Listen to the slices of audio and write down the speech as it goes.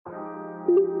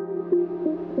Hello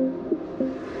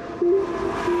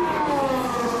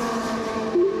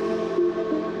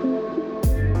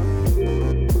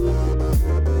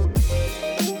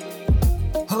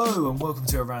and welcome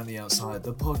to Around the Outside,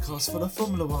 the podcast for the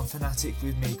Formula One fanatic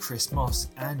with me, Chris Moss,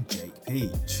 and Jake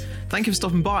Peach. Thank you for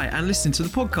stopping by and listening to the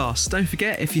podcast. Don't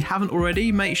forget, if you haven't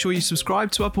already, make sure you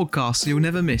subscribe to our podcast so you'll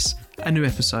never miss a new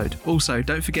episode. Also,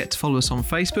 don't forget to follow us on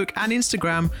Facebook and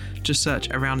Instagram. Just search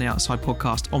Around the Outside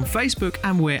Podcast on Facebook,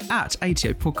 and we're at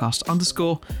ATO Podcast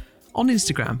 _ on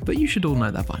Instagram, but you should all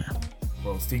know that by now.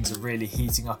 Well, things are really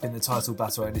heating up in the title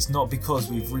battle, and it's not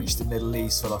because we've reached the Middle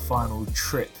East for our final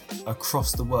trip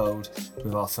across the world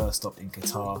with our first stop in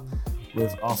Qatar,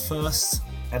 with our first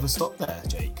ever stop there,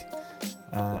 Jake.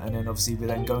 And then obviously we're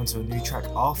then going to a new track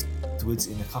afterwards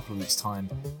in a couple of weeks' time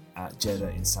at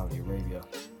Jeddah in Saudi Arabia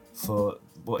for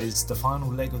what is the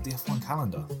final leg of the F1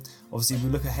 calendar. Obviously we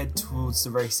look ahead towards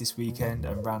the race this weekend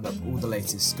and round up all the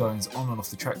latest goings on and off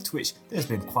the track, to which there's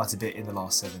been quite a bit in the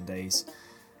last 7 days.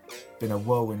 Been a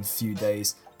whirlwind few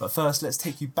days, but first let's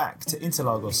take you back to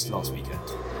Interlagos last weekend.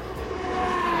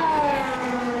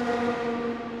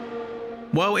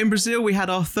 Well, in Brazil, we had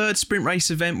our third sprint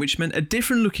race event, which meant a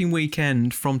different looking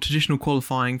weekend from traditional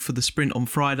qualifying for the sprint on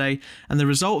Friday, and the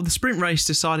result of the sprint race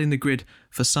deciding the grid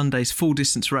for Sunday's full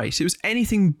distance race. It was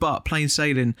anything but plain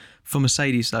sailing for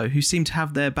Mercedes, though, who seemed to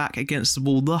have their back against the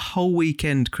wall the whole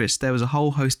weekend, Chris. There was a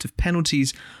whole host of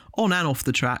penalties on and off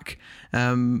the track,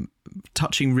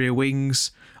 touching rear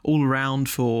wings all around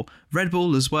for Red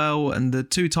Bull as well, and the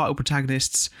two title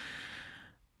protagonists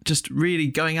just really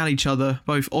going at each other,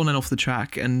 both on and off the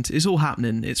track, and it's all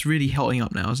happening. It's really hotting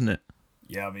up now, isn't it?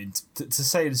 Yeah, I mean, to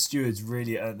say the stewards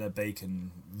really earned their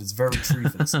bacon was very true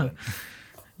for this event.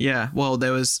 Yeah, well,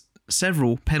 there was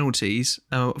several penalties.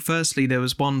 Firstly, there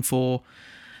was one for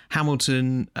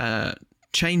Hamilton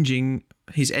changing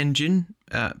his engine.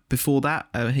 Before that,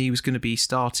 he was going to be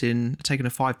taking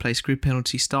a 5-place grid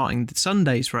penalty starting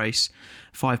Sunday's race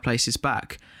 5 places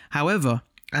back. However,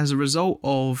 as a result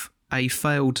of a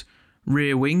failed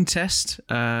rear wing test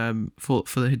for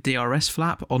the DRS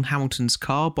flap on Hamilton's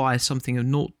car by something of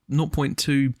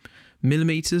 0.2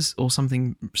 millimeters or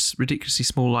something ridiculously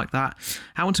small like that,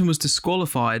 Hamilton was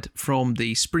disqualified from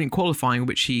the sprint qualifying,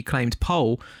 which he claimed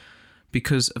pole,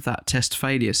 because of that test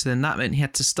failure. So then that meant he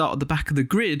had to start at the back of the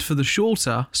grid for the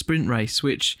shorter sprint race,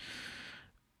 which,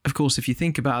 of course, if you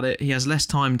think about it, he has less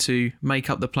time to make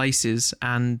up the places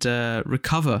and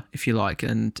recover, if you like,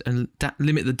 and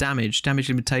limit the damage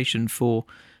limitation for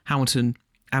Hamilton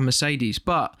and Mercedes.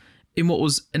 But in what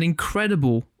was an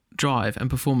incredible drive and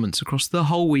performance across the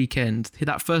whole weekend,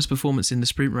 that first performance in the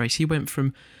sprint race, he went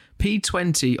from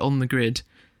P20 on the grid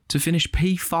to finish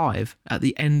P5 at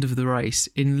the end of the race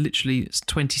in literally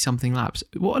 20-something laps.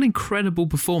 What an incredible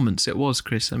performance it was,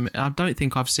 Chris. I mean, I don't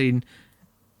think I've seen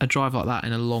a drive like that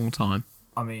in a long time.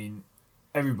 I mean,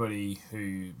 everybody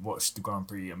who watched the Grand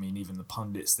Prix, I mean, even the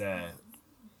pundits there,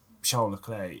 Charles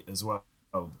Leclerc as well,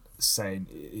 saying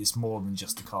it's more than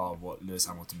just the car what Lewis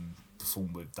Hamilton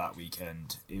performed with that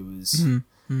weekend. It was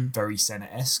very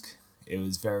Senna-esque. It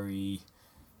was very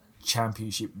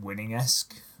championship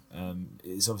winning-esque.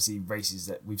 It's obviously races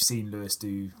that we've seen Lewis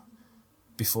do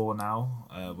before now,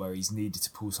 where he's needed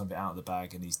to pull something out of the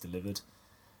bag and he's delivered.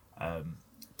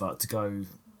 But to go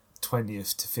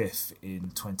 20th to 5th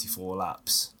in 24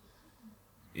 laps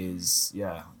is,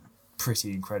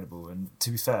 pretty incredible. And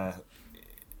to be fair,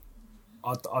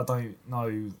 I don't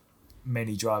know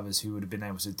many drivers who would have been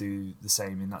able to do the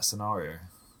same in that scenario.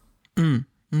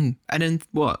 And then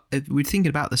what? We're thinking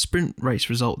about the sprint race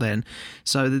result then.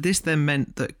 So this then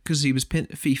meant that because he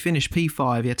finished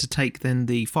P5, he had to take then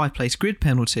the 5-place grid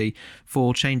penalty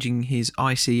for changing his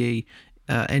ICE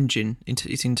engine into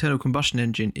his internal combustion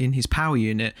engine in his power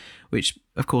unit, which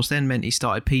of course then meant he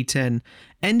started P10.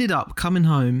 Ended up coming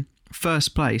home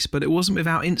first place, but it wasn't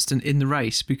without incident in the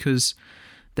race, because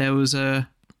there was a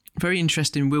very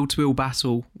interesting wheel-to-wheel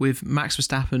battle with Max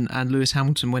Verstappen and Lewis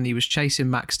Hamilton when he was chasing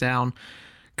Max down,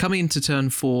 coming into turn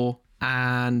 4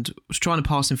 and was trying to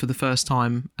pass him for the first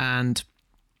time. And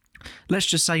let's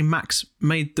just say Max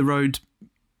made the road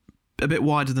a bit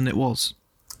wider than it was.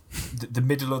 The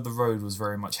middle of the road was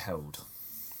very much held.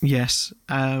 Yes.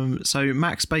 So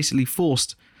Max basically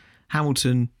forced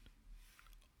Hamilton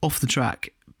off the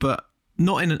track, but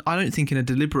not I don't think in a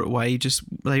deliberate way. Just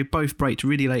they both braked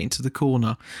really late into the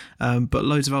corner. But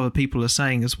loads of other people are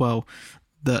saying as well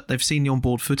that they've seen the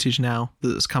onboard footage now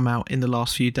that's come out in the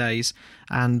last few days,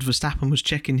 and Verstappen was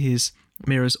checking his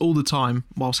mirrors all the time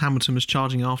whilst Hamilton was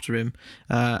charging after him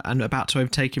and about to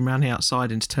overtake him around the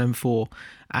outside into turn 4.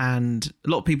 And a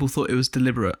lot of people thought it was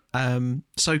deliberate.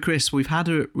 So Chris, we've had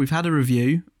a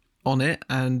review on it,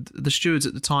 and the stewards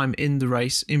at the time in the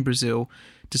race in Brazil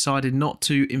decided not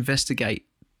to investigate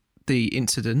the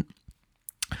incident.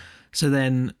 So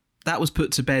then that was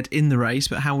put to bed in the race,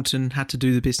 but Hamilton had to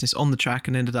do the business on the track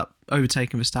and ended up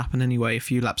overtaking Verstappen anyway a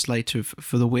few laps later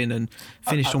for the win, and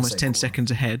finished almost 10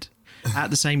 seconds ahead at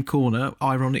the same corner,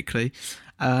 ironically.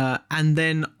 And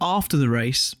then after the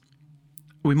race,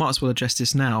 we might as well address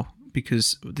this now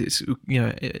because this,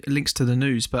 it links to the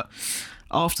news, but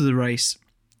after the race,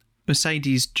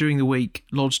 Mercedes during the week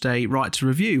lodged a right to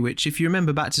review, which, if you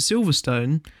remember back to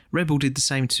Silverstone, Red Bull did the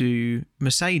same to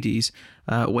Mercedes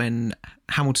when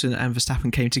Hamilton and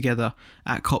Verstappen came together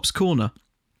at Copse Corner.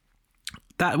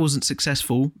 That wasn't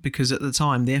successful because at the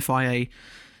time the FIA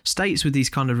states with these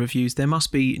kind of reviews there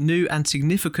must be new and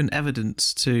significant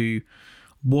evidence to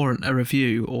warrant a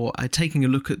review or taking a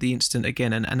look at the incident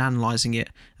again and analysing it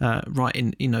right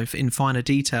in finer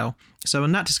detail. So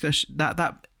in that discussion,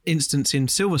 that instance in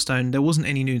Silverstone, there wasn't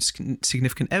any new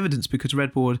significant evidence because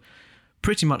Red Bull had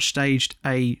pretty much staged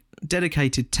a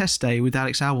dedicated test day with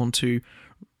Alex Albon to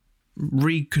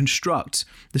reconstruct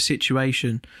the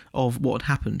situation of what had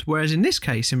happened. Whereas in this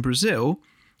case, in Brazil,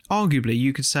 arguably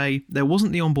you could say there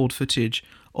wasn't the onboard footage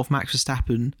of Max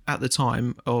Verstappen at the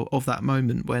time of that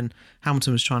moment when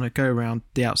Hamilton was trying to go around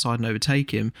the outside and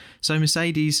overtake him. So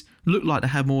Mercedes looked like they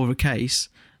had more of a case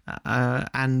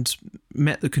and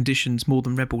met the conditions more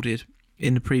than Red Bull did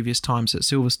in the previous times at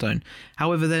Silverstone.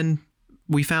 However, then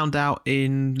we found out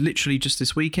in literally just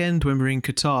this weekend when we were in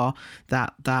Qatar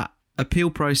that appeal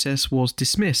process was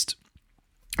dismissed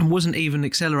and wasn't even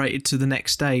accelerated to the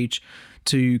next stage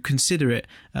to consider it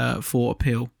for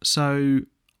appeal. So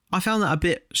I found that a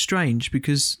bit strange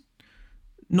because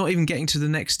not even getting to the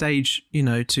next stage,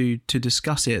 to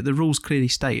discuss it, the rules clearly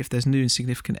state if there's new and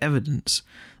significant evidence,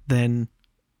 then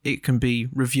it can be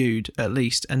reviewed at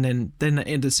least, and then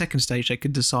in the second stage they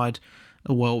could decide,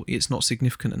 oh, well, it's not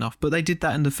significant enough. But they did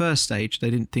that in the first stage. They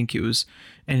didn't think it was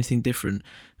anything different.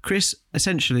 Chris,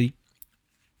 essentially,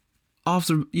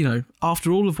 after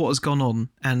all of what has gone on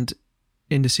and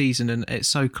in the season, and it's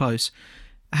so close,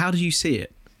 how do you see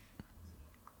it?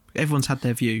 Everyone's had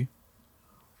their view.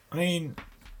 I mean,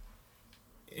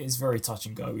 it's very touch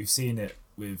and go. We've seen it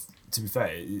with, to be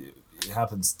fair, it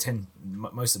happens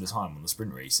most of the time on the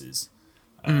sprint races.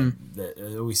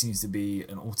 There always seems to be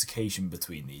an altercation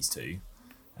between these two.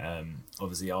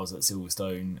 Obviously, I was at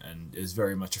Silverstone, and it was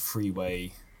very much a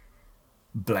freeway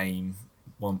blame.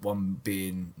 One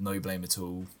being no blame at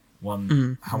all.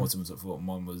 One Hamilton was at fault, and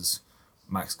one was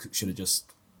Max should have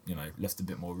just left a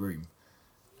bit more room.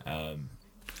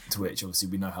 To which obviously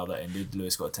we know how that ended.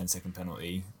 Lewis got a 10-second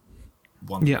penalty,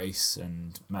 won the race,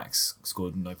 and Max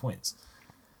scored no points.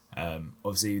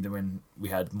 Obviously, then when we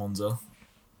had Monza,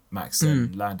 Max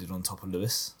then landed on top of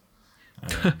Lewis.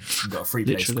 Got a free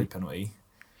penalty.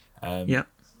 And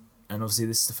obviously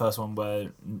this is the first one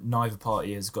where neither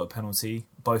party has got a penalty.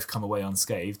 Both come away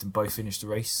unscathed and both finished the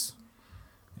race,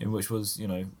 in which was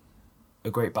a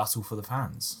great battle for the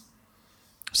fans.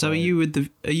 So are you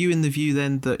in the view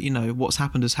then that what's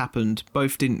happened has happened?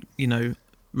 Both didn't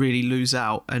really lose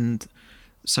out, and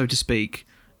so to speak,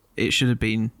 it should have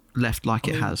been left like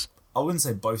it has. I wouldn't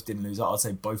say both didn't lose out. I'd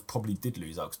say both probably did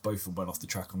lose out because both went off the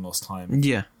track and lost time.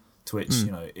 Yeah. To which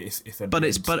if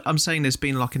but I'm saying there's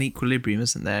been like an equilibrium,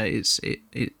 isn't there? It's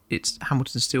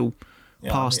Hamilton still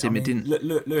passed him. It didn't.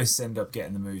 Lewis ended up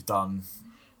getting the move done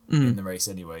in the race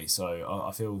anyway. So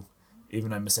I feel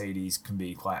even though Mercedes can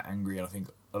be quite angry, and I think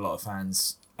a lot of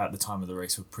fans at the time of the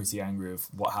race were pretty angry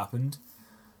with what happened.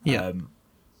 Yeah.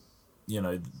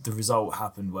 The result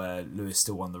happened where Lewis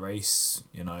still won the race.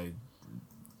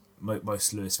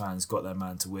 Most Lewis fans got their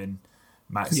man to win.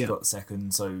 Max got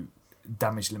second, so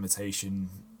damage limitation.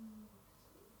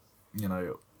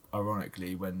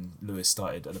 Ironically, when Lewis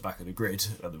started at the back of the grid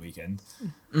at the weekend,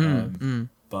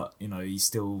 but he's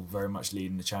still very much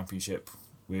leading the championship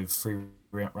with 3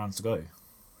 rounds to go.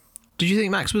 Did you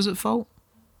think Max was at fault?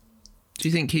 Do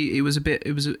you think it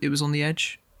was on the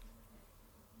edge?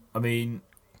 I mean,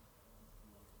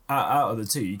 out of the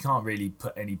two, you can't really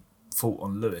put any fault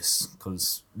on Lewis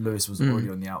because Lewis was already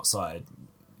on the outside.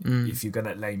 If you're going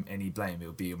to blame any blame, it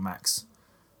would be on Max.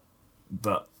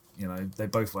 But, they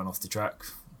both went off the track.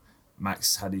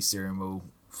 Max had his steering wheel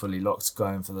fully locked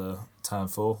going for the turn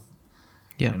 4.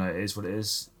 Yeah. It is what it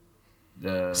is.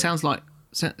 Sounds like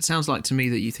to me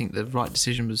that you think the right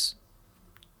decision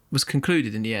was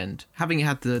concluded in the end. Having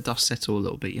had the dust settle a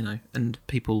little bit, and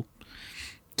people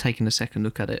taking a second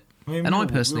look at it. I mean, And I we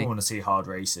personally all want to see hard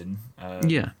racing.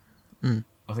 yeah.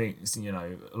 I think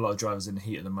a lot of drivers in the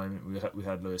heat at the moment. We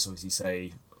heard Lewis obviously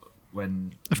say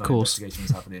when Of course. investigation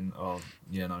was happening,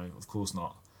 of course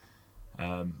not.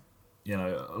 A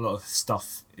lot of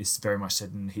stuff is very much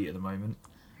said in the heat at the moment.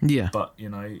 Yeah. But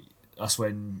that's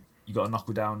when you got to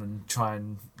knuckle down and try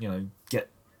and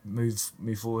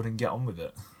move forward and get on with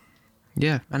it.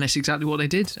 Yeah, and that's exactly what they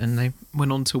did, and they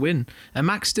went on to win. And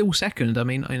Max still second. I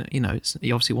mean, he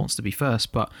obviously wants to be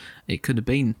first, but it could have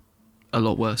been a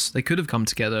lot worse. They could have come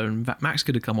together, and Max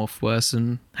could have come off worse,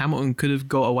 and Hamilton could have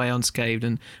got away unscathed,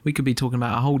 and we could be talking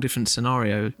about a whole different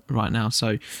scenario right now.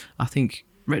 So I think,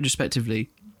 retrospectively,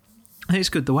 I think it's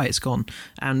good the way it's gone,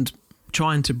 and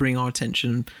trying to bring our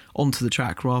attention onto the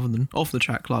track rather than off the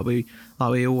track like we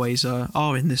always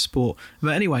are in this sport.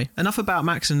 But anyway, enough about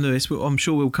Max and Lewis. I'm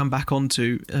sure we'll come back on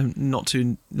to not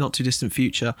too distant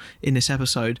future in this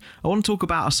episode. I want to talk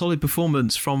about a solid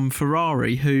performance from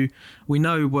Ferrari, who we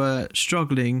know were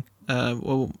struggling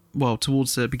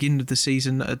towards the beginning of the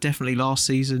season, definitely last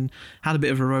season, had a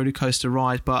bit of a roller coaster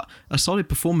ride, but a solid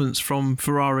performance from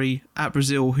Ferrari at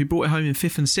Brazil, who brought it home in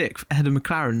 5th and 6th ahead of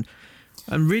McLaren,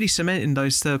 and really cementing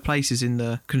those third places in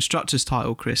the Constructors'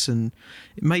 title, Chris. And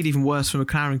it made even worse for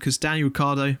McLaren because Daniel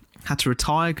Ricciardo had to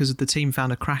retire because the team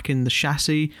found a crack in the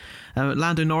chassis.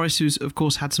 Lando Norris, who's of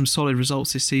course had some solid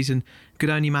results this season,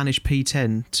 could only manage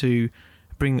P10 to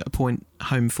bring a point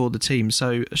home for the team.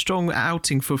 So a strong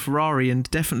outing for Ferrari, and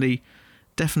definitely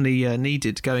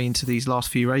needed going into these last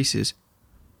few races.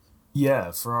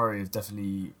 Yeah, Ferrari have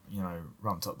definitely,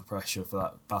 ramped up the pressure for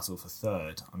that battle for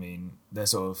third. I mean, they're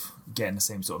sort of getting the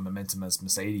same sort of momentum as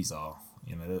Mercedes are.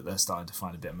 They're starting to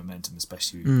find a bit of momentum,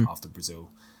 especially after Brazil.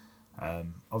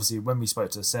 Obviously, when we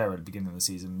spoke to Sarah at the beginning of the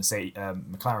season,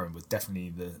 McLaren was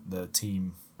definitely the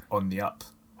team on the up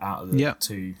out of the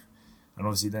two. And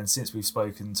obviously then since we've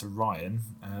spoken to Ryan,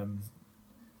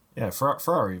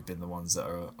 Ferrari have been the ones that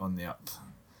are on the up.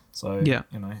 So,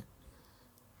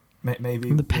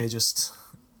 maybe we're just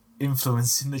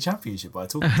influencing the championship by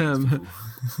talking to these people.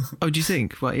 Oh, do you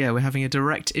think? Well, yeah, we're having a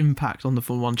direct impact on the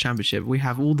Formula 1 Championship. We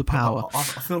have all the power. I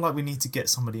feel like we need to get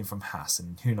somebody in from Haas,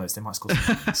 and who knows, they might score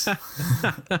some points.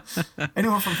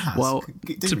 Anyone from Haas? Well,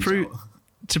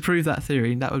 to prove that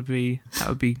theory, that would be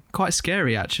quite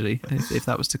scary, actually, if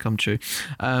that was to come true.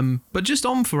 But just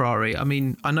on Ferrari, I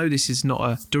mean, I know this is not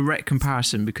a direct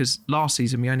comparison because last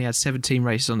season we only had 17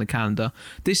 races on the calendar.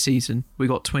 This season we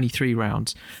got 23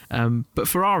 rounds. But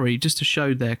Ferrari, just to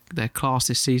show their class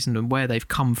this season and where they've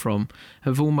come from,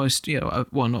 have almost, not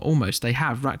almost, they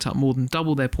have racked up more than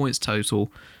double their points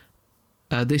total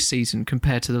this season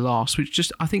compared to the last,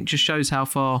 which I think shows how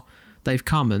far they've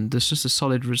come, and there's just a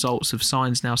solid results of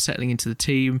Sainz now settling into the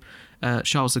team.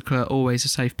 Charles Leclerc, always a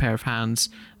safe pair of hands,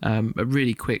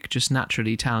 really quick, just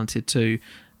naturally talented too.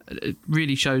 It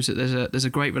really shows that there's a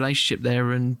great relationship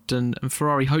there, and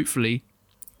Ferrari hopefully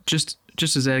just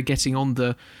as they're getting on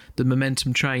the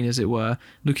momentum train, as it were,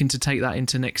 looking to take that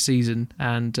into next season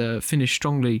and finish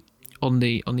strongly on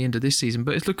the end of this season.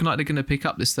 But it's looking like they're going to pick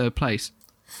up this third place.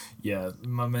 Yeah,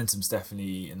 momentum's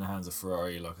definitely in the hands of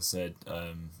Ferrari, like I said.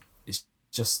 It's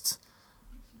just,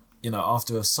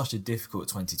 after such a difficult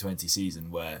 2020 season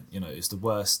where, it's the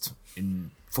worst in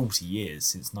 40 years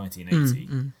since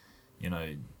 1980,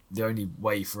 the only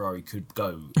way Ferrari could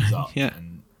go is up. Yeah.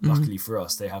 And luckily for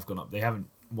us, they have gone up. They haven't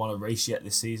won a race yet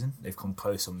this season. They've come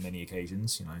close on many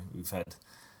occasions. We've had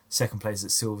second place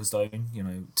at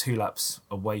Silverstone, 2 laps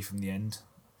away from the end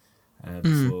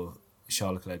before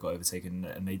Charles Leclerc got overtaken,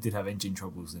 and they did have engine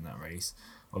troubles in that race.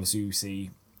 Obviously, we see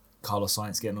Carlos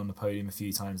Sainz getting on the podium a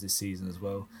few times this season as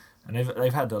well, and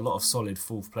they've had a lot of solid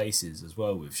 4th places as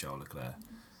well with Charles Leclerc.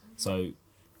 So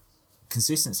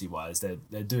consistency wise,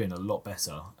 they're doing a lot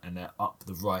better, and they're up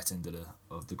the right end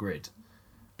of the grid.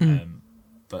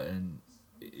 But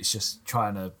it's just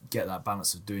trying to get that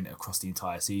balance of doing it across the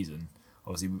entire season.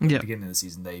 Obviously, at the beginning of the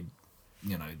season, they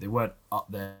weren't up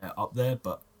there,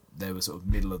 but they were sort of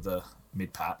middle of the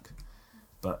mid pack.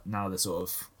 But now they're sort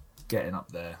of getting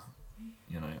up there.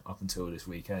 Up until this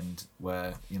weekend,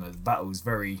 where the battle is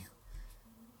very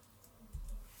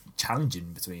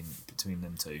challenging between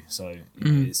them two. So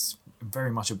it's very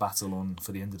much a battle on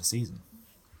for the end of the season.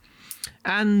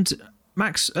 And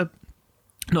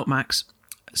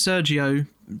Sergio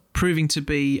proving to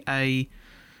be a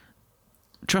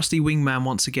trusty wingman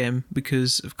once again,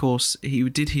 because of course he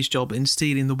did his job in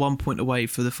stealing the 1 point away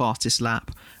for the fastest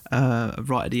lap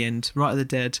right at the end, right at the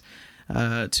dead.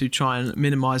 To try and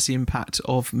minimise the impact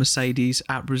of Mercedes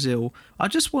at Brazil. I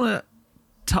just want to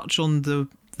touch on the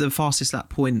fastest lap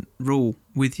point rule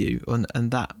with you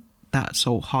and that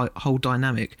whole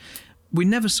dynamic. we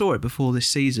never saw it before this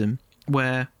season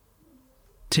where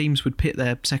teams would pit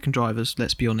their second drivers,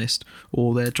 let's be honest,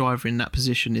 or their driver in that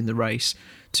position in the race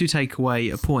to take away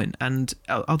a point, and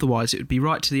otherwise it would be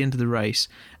right to the end of the race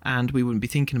and we wouldn't be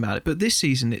thinking about it. But this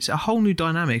season it's a whole new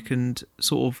dynamic and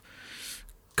sort of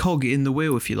cog in the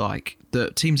wheel, if you like,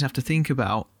 that teams have to think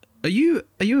about. Are you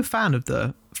a fan of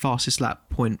the fastest lap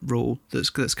point rule that's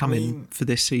come in for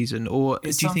this season, or do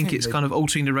you think it's kind of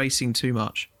altering the racing too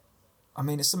much? I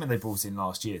mean, it's something they brought in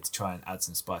last year to try and add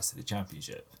some spice to the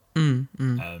championship. But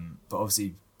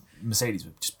obviously Mercedes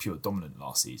were just pure dominant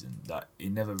last season, that it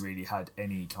never really had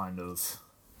any kind of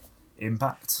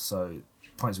impact. So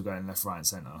points were going left, right and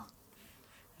centre,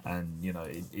 and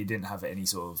it didn't have any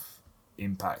sort of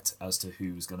impact as to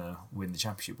who was going to win the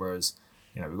championship. Whereas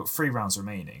we've got 3 rounds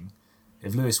remaining.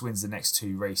 If Lewis wins the next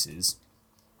 2 races,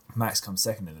 Max comes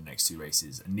second in the next 2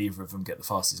 races, and neither of them get the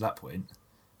fastest lap point,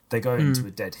 they go into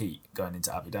a dead heat going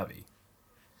into Abu Dhabi.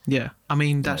 Yeah, I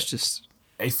mean, that's just...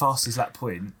 A fastest lap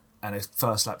point and a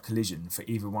first lap collision for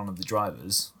either one of the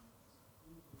drivers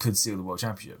could seal the World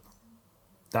Championship.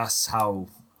 That's how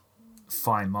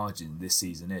fine margin this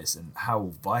season is, and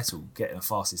how vital getting a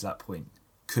fastest lap point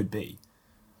could be.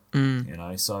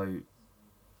 So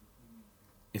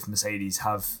if Mercedes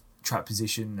have track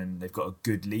position and they've got a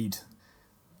good lead,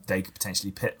 they could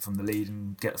potentially pit from the lead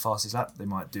and get the fastest lap. They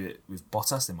might do it with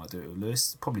Bottas, they might do it with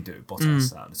Lewis, probably do it with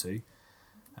Bottas out of the 2.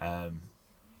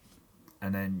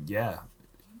 And then,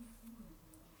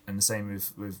 and the same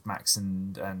with Max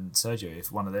and Sergio.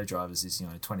 If one of their drivers is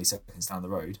 20 seconds down the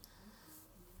road,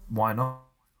 why not?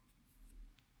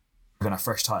 You're going to have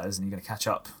fresh tyres and you're going to catch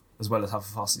up as well as have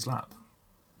the fastest lap.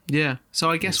 Yeah, so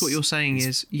I guess what you're saying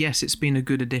is, yes, it's been a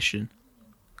good addition.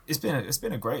 It's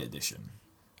been a great addition.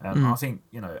 I think,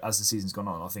 as the season's gone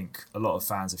on, I think a lot of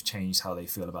fans have changed how they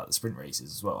feel about the sprint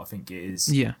races as well. I think it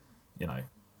is,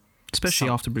 especially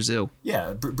after Brazil.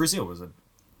 Yeah, Brazil was a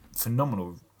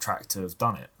phenomenal track to have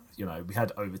done it. We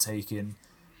had overtaking,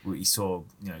 we saw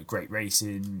great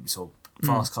racing, we saw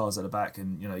fast cars at the back,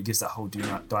 and it gives that whole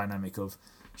dynamic of,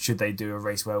 should they do a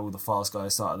race where all the fast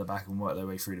guys start at the back and work their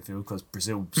way through the field? Because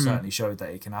Brazil certainly showed that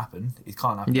it can happen. It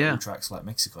can't happen at all tracks like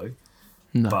Mexico.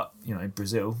 No. But,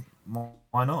 Brazil,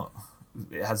 why not?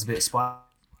 It has a bit of spice.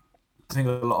 I think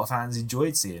a lot of fans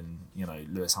enjoyed seeing,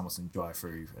 Lewis Hamilton drive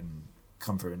through and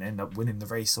come through and end up winning the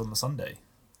race on the Sunday.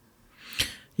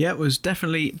 Yeah, it was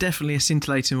definitely a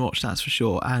scintillating watch, that's for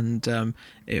sure. And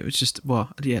it was just,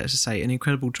 as I say, an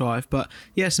incredible drive. But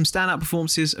yeah, some standout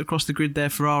performances across the grid there.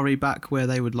 Ferrari back where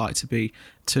they would like to be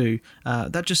too.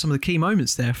 That's just some of the key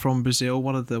moments there from Brazil.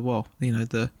 One of the,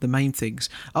 the main things.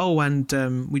 Oh,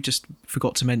 and we just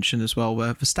forgot to mention as well,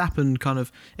 where Verstappen kind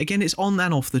of, again, it's on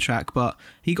and off the track, but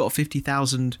he got a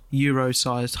 €50,000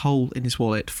 sized hole in his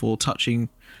wallet for touching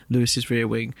Lewis's rear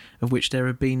wing, of which there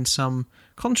have been some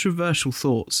controversial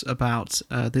thoughts about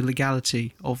the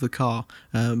legality of the car,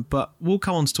 but we'll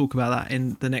come on to talk about that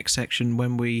in the next section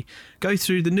when we go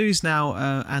through the news now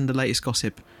and the latest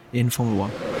gossip in Formula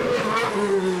 1.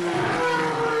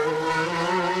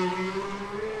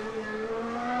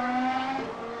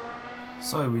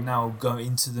 So we now go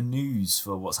into the news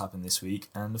for what's happened this week,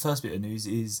 and the first bit of news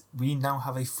is we now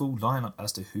have a full lineup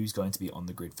as to who's going to be on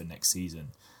the grid for next season.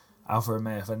 Alfa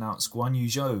Romeo have announced Guan Yu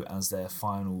Zhou as their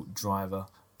final driver,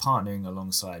 partnering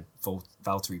alongside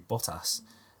Valtteri Bottas,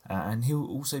 and he'll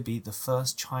also be the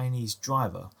first Chinese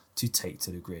driver to take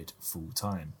to the grid full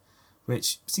time,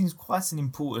 which seems quite an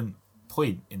important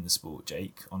point in the sport,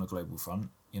 Jake, on a global front.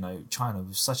 China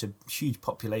with such a huge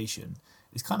population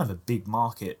is kind of a big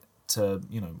market to,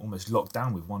 almost lock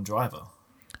down with one driver.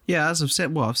 Yeah, as I've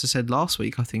said last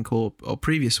week, I think, or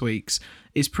previous weeks,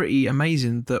 it's pretty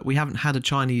amazing that we haven't had a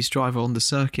Chinese driver on the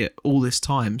circuit all this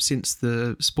time since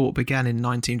the sport began in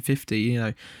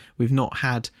 1950. We've not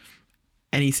had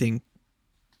anything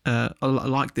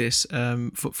like this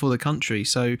for the country.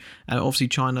 So obviously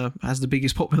China has the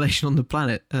biggest population on the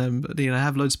planet.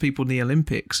 Have loads of people in the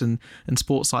Olympics and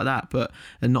sports like that, but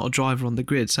not a driver on the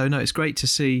grid. So no, it's great to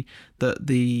see that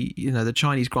the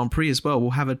Chinese Grand Prix as well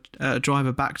will have a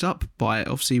driver backed up by it.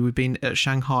 Obviously, we've been at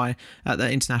Shanghai at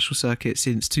the international circuit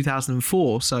since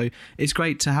 2004, so it's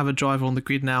great to have a driver on the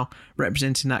grid now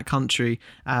representing that country,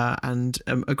 and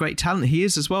a great talent he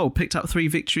is as well. Picked up 3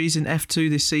 victories in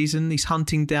F2 this season. He's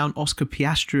hunting down Oscar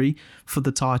Piastri for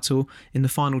the title in the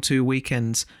final 2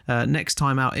 weekends. Next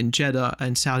time out in Jeddah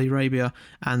in Saudi Arabia,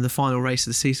 and the final race of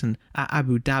the season at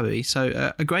Abu Dhabi.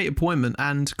 So a great appointment,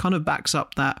 and kind of backs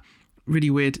up that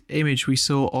really weird image we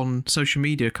saw on social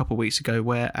media a couple of weeks ago,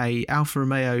 where a Alfa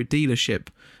Romeo dealership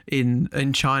in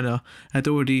China had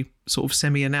already sort of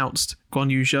semi-announced Guan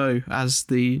Yu Zhou as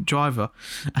the driver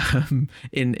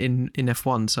in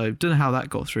F1. So don't know how that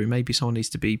got through. Maybe someone needs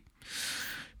to be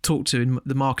talked to in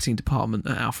the marketing department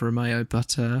at Alfa Romeo.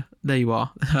 But there you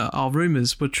are. Our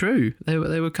rumours were true. They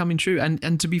were coming true.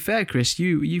 And to be fair, Chris,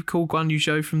 you called Guan Yu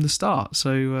Zhou from the start.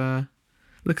 So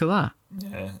look at that.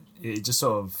 Yeah, it just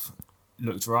sort of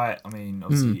looked right. I mean,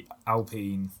 obviously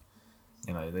Alpine,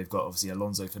 they've got obviously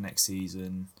Alonso for next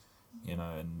season,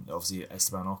 and obviously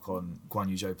Esteban Ocon, Guan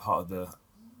Yu Zhou, part of the,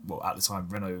 at the time,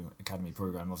 Renault Academy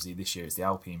program. Obviously this year it's the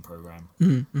Alpine program.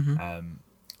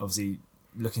 Obviously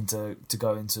looking to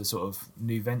go into sort of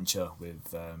new venture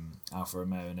with Alfa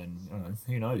Romeo, and then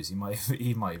who knows, he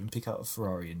might even pick up a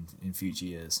Ferrari in future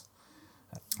years.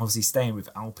 Obviously staying with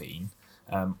Alpine,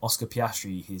 Oscar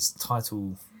Piastri, his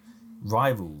title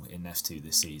rival in F2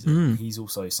 this season, he's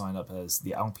also signed up as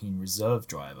the Alpine reserve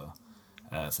driver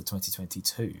for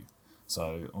 2022.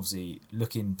 So obviously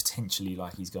looking potentially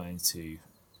like he's going to,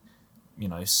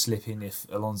 slip in if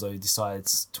Alonso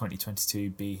decides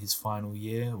 2022 be his final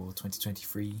year, or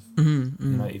 2023.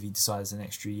 If he decides an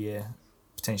extra year,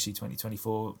 potentially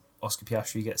 2024, Oscar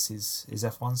Piastri gets his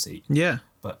F1 seat. Yeah.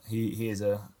 But he is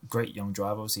a great young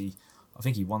driver. Obviously, I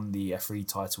think he won the F3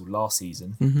 title last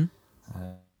season.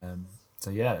 So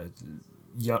yeah,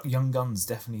 young guns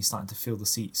definitely starting to fill the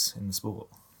seats in the sport.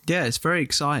 Yeah, it's very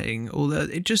exciting. Although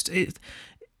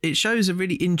it shows a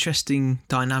really interesting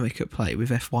dynamic at play with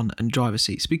F1 and driver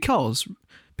seats, because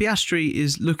Piastri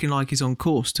is looking like he's on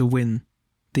course to win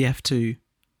the F2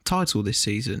 title this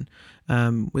season,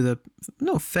 with a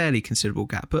not fairly considerable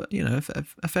gap, but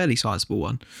a fairly sizable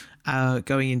one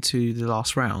going into the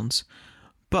last rounds.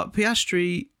 But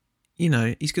Piastri,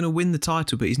 he's going to win the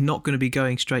title, but he's not going to be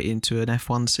going straight into an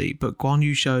F1 seat. But Guan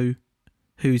Yu Zhou,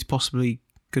 who's possibly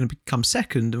going to become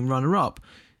second and runner-up,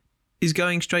 is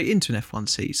going straight into an F1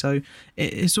 seat. So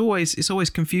it's always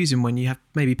confusing when you have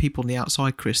maybe people on the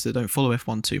outside, Chris, that don't follow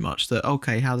F1 too much. That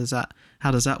okay, how does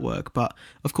that work? But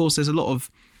of course, there's a lot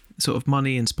of sort of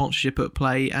money and sponsorship at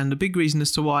play, and a big reason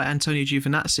as to why Antonio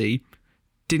Giovinazzi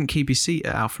didn't keep his seat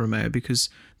at Alfa Romeo, because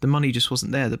the money just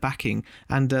wasn't there, the backing,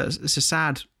 and it's a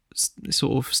sad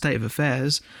sort of state of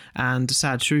affairs and a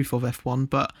sad truth of F1.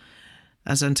 But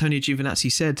as Antonio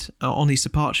Giovinazzi said on his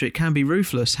departure, it can be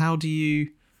ruthless. How do you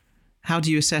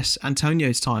assess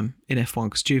Antonio's time in F1?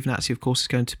 Because Giovinazzi, of course, is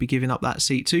going to be giving up that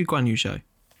seat to Guan Yu Zhou.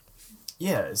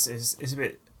 Yeah, it's a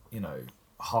bit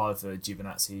hard for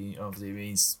Giovinazzi. Obviously, it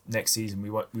means next season we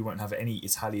won't have any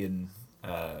Italian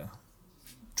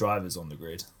drivers on the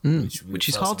grid, which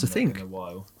is hard to think. In a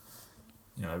while,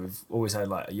 we've always had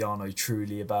like a Jarno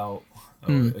Trulli about,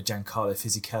 or a Giancarlo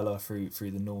Fisichella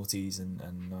through the noughties and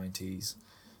 90s.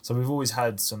 So we've always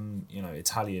had some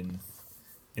Italian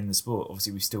in the sport.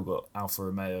 Obviously, we've still got Alfa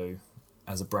Romeo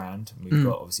as a brand, and we've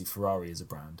got obviously Ferrari as a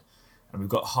brand, and we've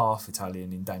got half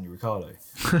Italian in Daniel Ricciardo.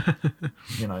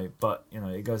 But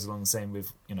it goes along the same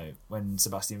with when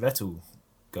Sebastian Vettel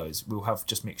goes, we'll have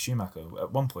just Mick Schumacher.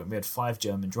 At one point, we had 5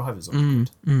 German drivers on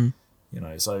the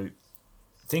grid. So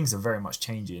things are very much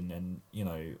changing, and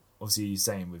obviously you're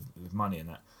saying with money and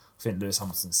that. I think Lewis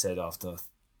Hamilton said after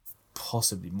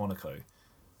possibly Monaco,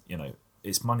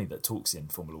 it's money that talks in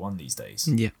Formula One these days.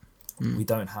 Yeah. We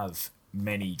don't have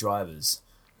many drivers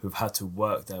who've had to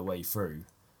work their way through,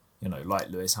 like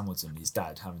Lewis Hamilton, his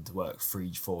dad having to work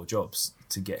 3-4 jobs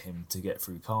to get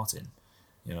through karting.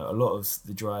 A lot of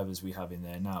the drivers we have in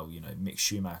there now, Mick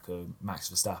Schumacher, Max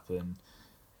Verstappen,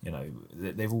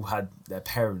 they've all had their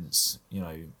parents,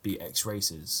 be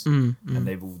ex-racers, and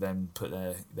they've all then put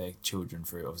their children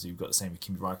through. Obviously, we've got the same with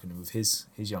Kimi Räikkönen with his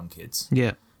young kids.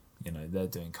 Yeah. They're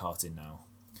doing karting now.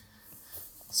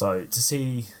 So to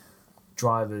see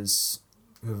drivers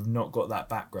who have not got that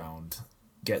background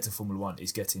get to Formula One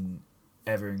is getting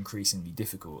ever increasingly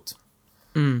difficult.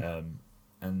 And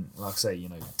like I say,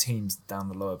 teams down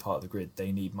the lower part of the grid,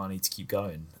 they need money to keep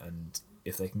going. And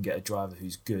if they can get a driver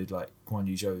who's good, like Guan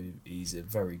Yu Zhou, he's a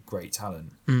very great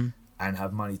talent, and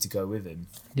have money to go with him,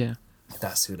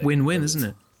 that's who they win-win, isn't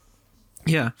it?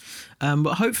 Yeah,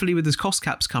 but hopefully with those cost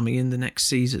caps coming in the next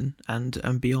season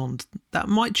and beyond, that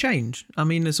might change. I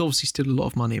mean, there's obviously still a lot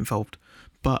of money involved,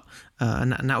 but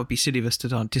and that would be silly of us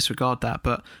to disregard that.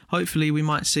 But hopefully we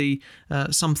might see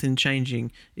something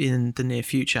changing in the near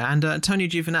future. And Antonio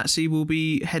Giovinazzi will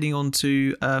be heading on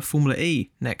to Formula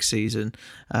E next season,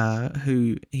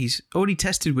 who he's already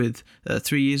tested with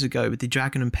 3 years ago with the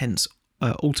Dragon and Pence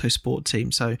Autosport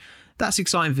team. So that's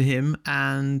exciting for him,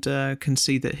 and can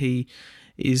see that he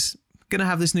is going to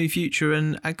have this new future.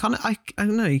 And I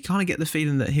don't know, you kind of get the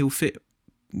feeling that he'll fit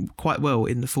quite well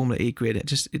in the Formula E grid.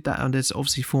 And there's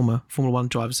obviously former Formula One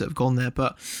drivers that have gone there,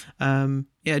 but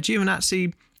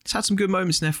Giovinazzi, it's had some good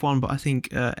moments in F1, but I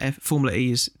think Formula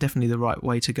E is definitely the right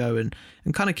way to go, and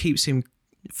kind of keeps him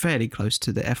fairly close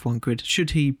to the F1 grid.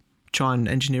 Should he try and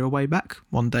engineer a way back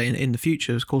one day in the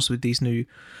future, of course, with these new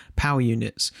power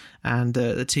units and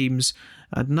the teams,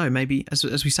 I don't know, maybe, as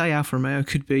we say, Alfa Romeo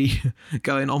could be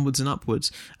going onwards and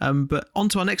upwards. But on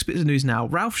to our next bit of news now.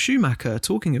 Ralf Schumacher,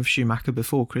 talking of Schumacher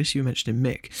before, Chris, you mentioned him,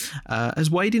 Mick,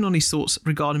 has weighed in on his thoughts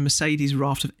regarding Mercedes'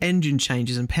 raft of engine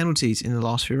changes and penalties in the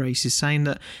last few races, saying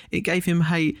that it gave him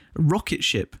a rocket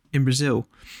ship in Brazil.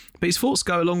 But his thoughts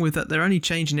go along with that they're only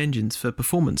changing engines for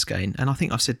performance gain. And I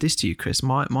think I've said this to you, Chris.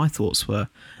 My thoughts were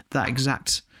that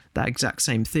exact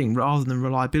same thing, rather than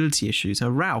reliability issues. Now,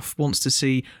 Ralph wants to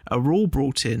see a rule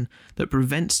brought in that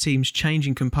prevents teams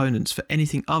changing components for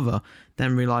anything other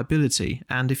than reliability.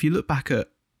 And if you look back at,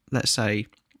 let's say,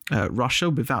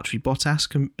 Russia with Valtteri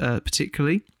Bottas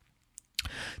particularly,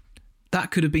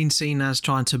 that could have been seen as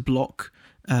trying to block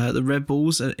the Red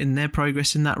Bulls in their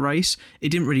progress in that race. It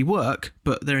didn't really work,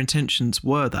 but their intentions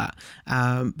were that.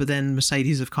 But then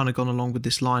Mercedes have kind of gone along with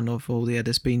this line of,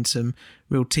 there's been some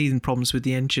real teething problems with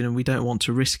the engine and we don't want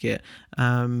to risk it.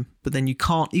 But then you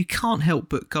can't help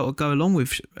but go along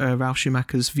with Ralf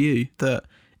Schumacher's view that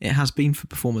it has been for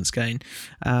performance gain.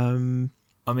 I mean,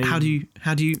 how do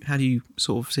you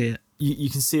sort of see it? You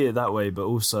can see it that way, but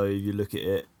also if you look at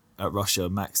it at Russia,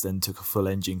 Max then took a full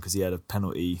engine because he had a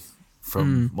penalty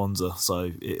from Monza, so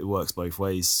it works both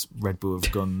ways. Red Bull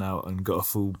have gone out and got a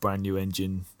full brand new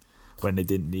engine when they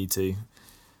didn't need to.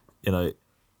 You know,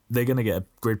 they're going to get a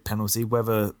grid penalty.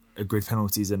 Whether a grid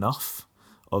penalty is enough,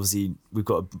 obviously we've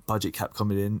got a budget cap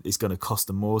coming in. It's going to cost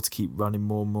them more to keep running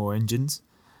more and more engines.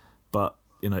 But,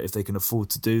 you know, if they can afford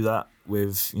to do that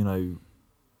with, you know,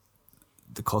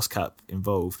 the cost cap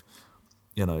involved,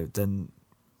 you know, then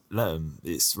let them.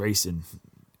 It's racing.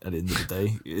 At the end of the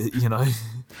day, you know,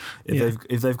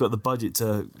 if they've got the budget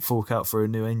to fork out for a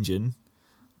new engine,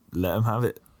 let them have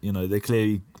it. You know, they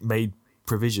clearly made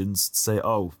provisions to say,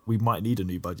 oh, we might need a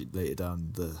new budget later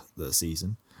down the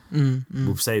season.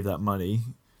 We'll save that money.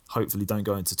 Hopefully, don't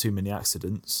go into too many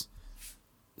accidents.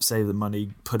 Save the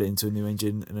money, put it into a new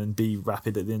engine, and then be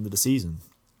rapid at the end of the season.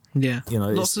 Yeah, you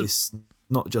know, it's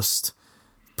not just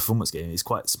performance game. It's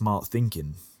quite smart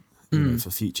thinking, you know, for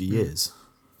future years.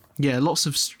 Yeah, lots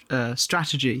of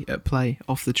strategy at play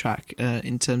off the track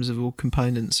in terms of all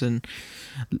components and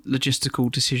logistical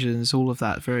decisions, all of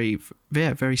that. Very,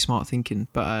 very smart thinking.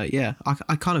 But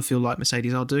I kind of feel like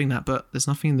Mercedes are doing that, but there's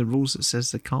nothing in the rules that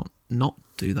says they can't not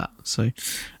do that. So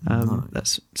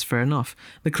that's fair enough.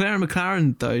 Leclerc and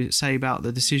McLaren, though, say about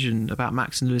the decision about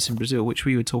Max and Lewis in Brazil, which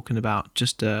we were talking about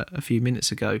just a few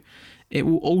minutes ago, it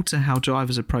will alter how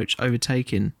drivers approach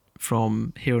overtaking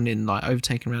from here on in, like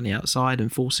overtaking around the outside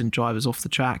and forcing drivers off the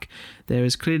track. There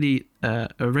is clearly a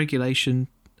regulation,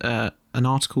 an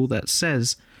article that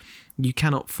says you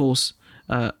cannot force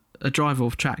a driver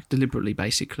off track deliberately,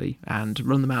 basically, and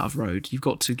run them out of road. You've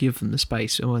got to give them the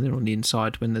space when they're on the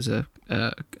inside, when there's at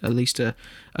least a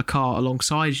car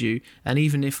alongside you. And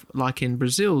even if, like in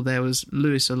Brazil, there was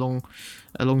Lewis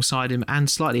alongside him and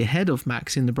slightly ahead of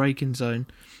Max in the braking zone,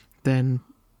 then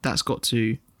that's got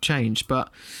to change.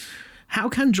 But how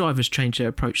can drivers change their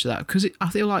approach to that? Because I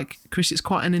feel like, Chris, it's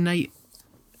quite an innate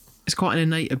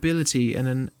ability and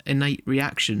an innate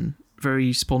reaction,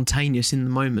 very spontaneous in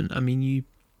the moment. I mean, you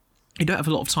don't have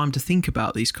a lot of time to think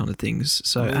about these kind of things.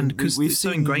 So, and because we've it's so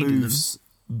seen ingrained in them.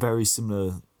 Very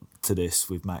similar to this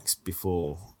with Max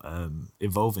before,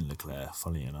 involving Leclerc,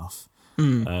 funnily enough,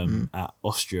 at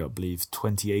Austria, I believe,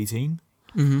 2018.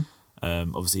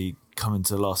 Obviously, coming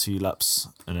to the last few laps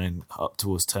and then up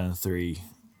towards turn 3,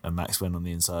 and Max went on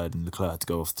the inside and Leclerc had to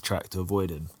go off the track to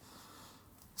avoid him.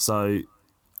 So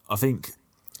I think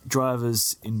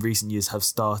drivers in recent years have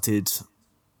started,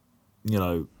 you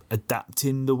know,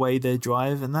 adapting the way they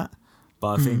drive and that.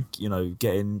 But I think, you know,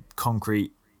 getting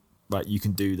concrete, right, you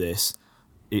can do this,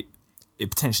 it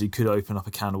potentially could open up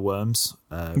a can of worms,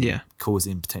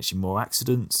 causing potentially more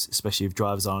accidents, especially if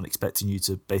drivers aren't expecting you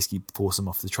to basically force them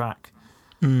off the track.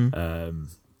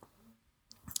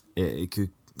 It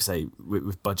could, say,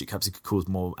 with budget caps, it could cause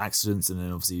more accidents and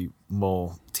then obviously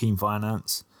more team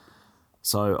finance.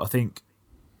 So I think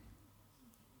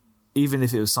even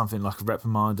if it was something like a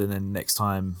reprimand and then next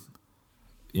time,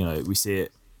 you know, we see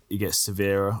it gets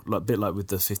severer, like a bit like with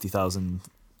the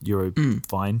 €50,000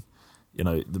 fine. You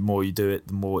know, the more you do it,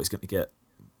 the more it's going to get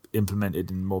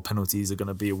implemented and more penalties are going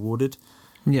to be awarded.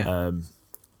 Yeah.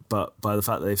 But by the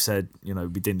fact that they've said, you know,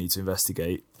 we didn't need to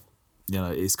investigate, you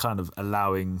know, it's kind of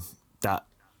allowing that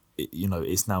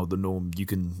it's now the norm. You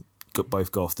can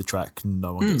both go off the track.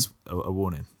 No one gets a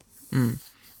warning.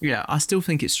 Yeah, I still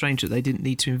think it's strange that they didn't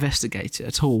need to investigate it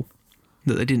at all,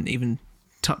 that they didn't even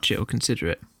touch it or consider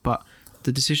it. But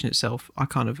the decision itself, I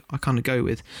kind of go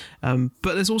with.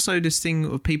 But there's also this thing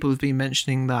of people have been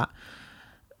mentioning that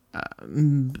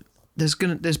there's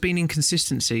been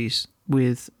inconsistencies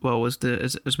with, well,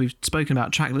 as we've spoken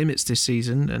about, track limits this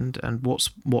season and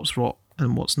what's right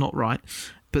and what's not right.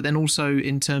 But then also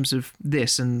in terms of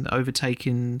this and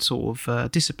overtaking sort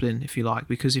of discipline, if you like,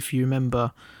 because if you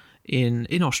remember in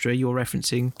Austria, you're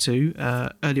referencing to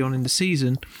early on in the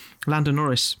season, Lando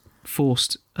Norris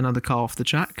forced another car off the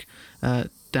track,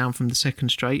 down from the second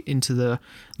straight into the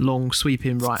long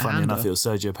sweeping right-hander. Funny enough, it was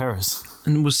Sergio Perez.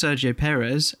 And it was Sergio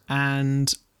Perez,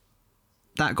 and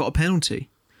that got a penalty.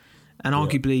 And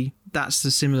arguably, that's the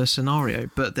similar scenario.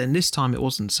 But then this time it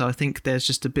wasn't. So I think there's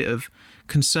just a bit of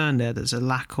concern there. There's a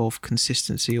lack of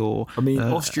consistency or... I mean,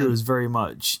 Austria is very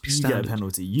much, you get a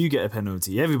penalty, you get a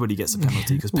penalty, everybody gets a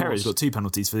penalty, because Perez got 2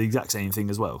 penalties for the exact same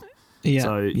thing as well. Yeah,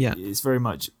 so it's very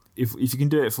much, if you can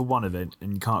do it for one event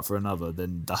and you can't for another,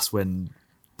 then that's when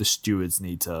the stewards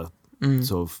need to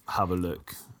sort of have a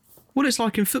look. Well, it's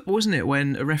like in football, isn't it?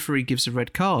 When a referee gives a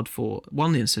red card for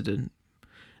one incident,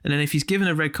 and then if he's given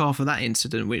a red card for that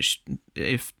incident, which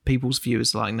if people's view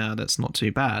is like, no, that's not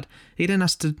too bad, he then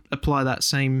has to apply that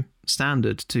same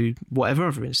standard to whatever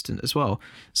other incident as well.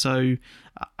 So,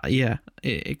 you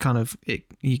kind of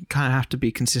have to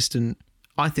be consistent.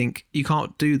 I think you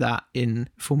can't do that in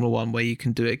Formula One where you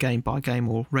can do it game by game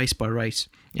or race by race.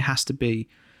 It has to be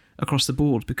across the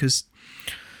board because,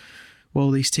 well,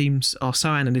 these teams are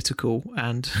so analytical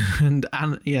and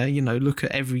look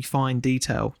at every fine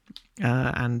detail.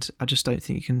 And I just don't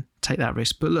think you can take that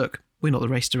risk. But look, we're not the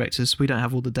race directors. We don't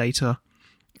have all the data.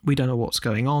 We don't know what's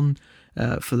going on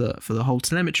for the whole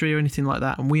telemetry or anything like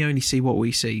that. And we only see what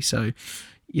we see. So,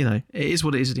 it is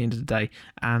what it is at the end of the day.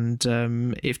 And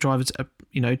if drivers,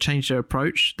 change their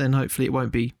approach, then hopefully it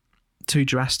won't be too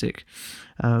drastic.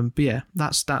 But yeah,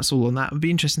 that's all on that. It'll be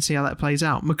interesting to see how that plays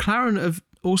out. McLaren have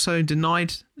also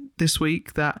denied this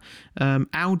week that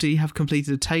Audi have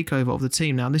completed a takeover of the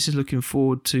team. Now, this is looking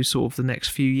forward to sort of the next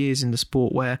few years in the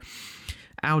sport where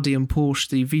Audi and Porsche,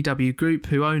 the VW group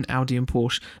who own Audi and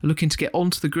Porsche, are looking to get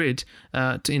onto the grid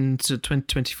into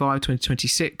 2025,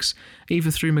 2026, either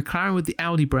through McLaren with the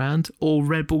Audi brand or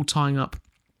Red Bull tying up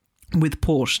with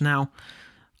Porsche. Now,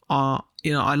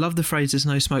 I love the phrase, there's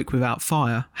no smoke without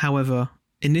fire. However,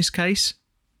 in this case,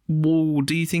 do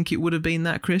you think it would have been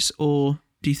that, Chris, or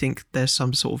do you think there's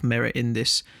some sort of merit in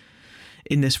this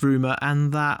rumour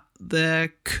and that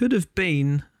there could have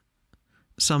been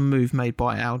some move made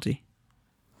by Audi?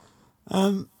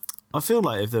 I feel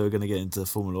like if they were going to get into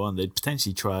Formula One, they'd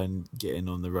potentially try and get in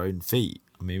on their own feet.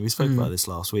 I mean, we spoke about this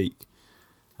last week.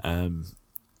 And,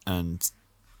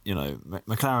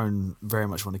 McLaren very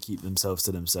much want to keep themselves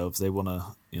to themselves. They want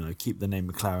to, keep the name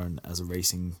McLaren as a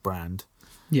racing brand.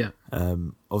 Yeah.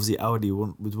 Obviously, Audi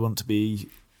would want to be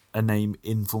a name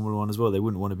in Formula One as well. They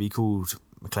wouldn't want to be called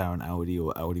McLaren Audi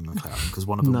or Audi McLaren because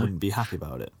one of them wouldn't be happy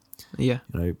about it. Yeah.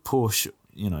 Porsche,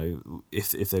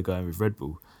 if they're going with Red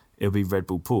Bull, it'll be Red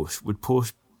Bull Porsche. Would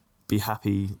Porsche be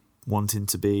happy wanting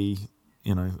to be,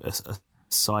 a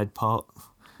side part?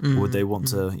 Or would they want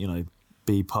to,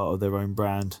 be part of their own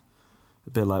brand? A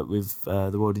bit like with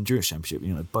the World Endurance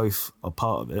Championship, both are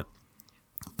part of it.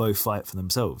 Both fight for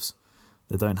themselves.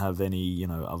 They don't have any,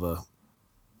 other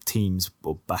teams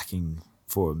or backing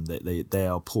for them. They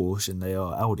are Porsche and they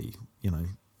are Audi.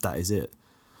 That is it.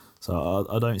 So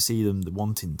I don't see them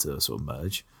wanting to sort of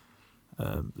merge.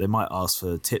 They might ask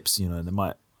for tips, and they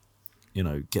might,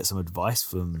 get some advice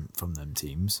from them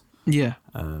teams. Yeah.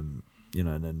 And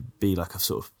then be like a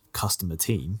sort of customer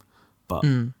team, but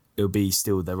it'll be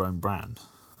still their own brand.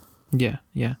 Yeah,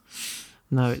 yeah.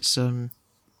 No, it's an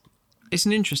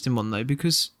interesting one though,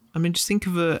 because I mean, just think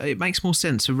of it makes more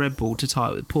sense for Red Bull to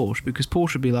tie it with Porsche, because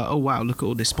Porsche would be like, oh wow, look at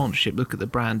all this sponsorship, look at the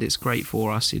brand, it's great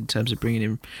for us in terms of bringing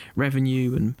in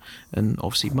revenue and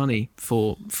obviously money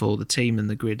for the team and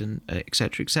the grid and et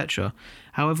cetera.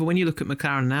 However, when you look at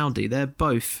McLaren and Audi, they're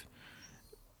both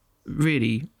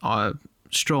really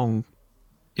strong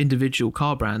individual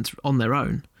car brands on their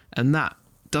own, and that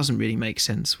doesn't really make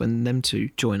sense when them two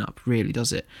join up, really,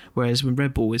 does it? Whereas when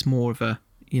Red Bull is more of a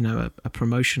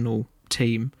promotional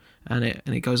team, and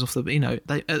it goes off the,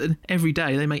 they every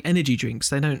day they make energy drinks.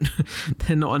 They're not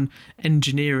an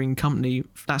engineering company.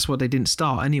 That's what they didn't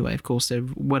start anyway. Of course, they're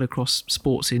well across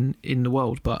sports in the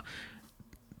world, but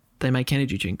they make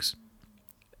energy drinks,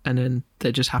 and then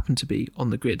they just happen to be on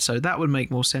the grid. So that would make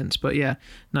more sense. But yeah,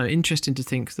 no, interesting to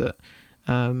think that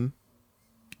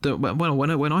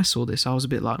when I saw this, I was a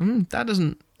bit like, that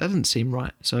doesn't seem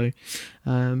right. So,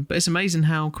 but it's amazing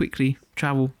how quickly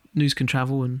news can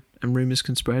travel and rumours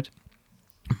can spread.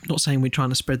 Not saying we're trying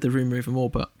to spread the rumour even more,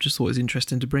 but just thought it was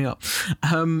interesting to bring up.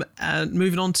 And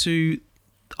moving on to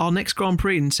our next Grand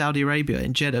Prix in Saudi Arabia,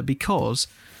 in Jeddah, because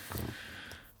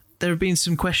there have been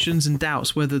some questions and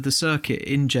doubts whether the circuit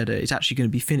in Jeddah is actually going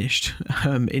to be finished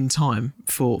in time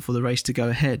for the race to go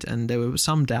ahead. And there were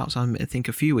some doubts, I think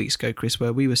a few weeks ago, Chris,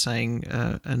 where we were saying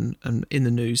and in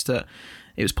the news that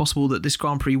it was possible that this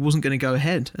Grand Prix wasn't going to go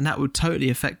ahead, and that would totally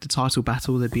affect the title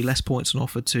battle. There'd be less points on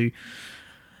offer to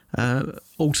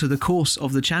alter the course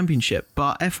of the championship.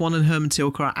 But F1 and Hermann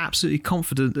Tilke are absolutely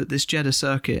confident that this Jeddah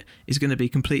circuit is going to be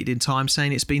completed in time,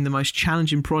 saying it's been the most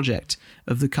challenging project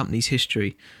of the company's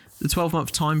history. The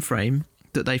 12-month time frame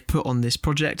that they've put on this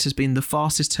project has been the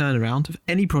fastest turnaround of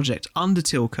any project under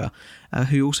Tilke,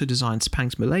 who also designed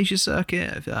Sepang's Malaysia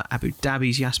circuit, Abu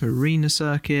Dhabi's Yas Marina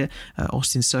circuit,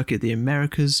 Austin's circuit of the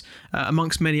Americas,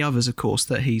 amongst many others, of course,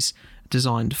 that he's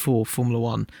designed for Formula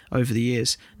One over the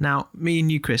years. Now, me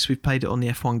and you, Chris, we've played it on the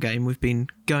F1 game. We've been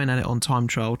going at it on time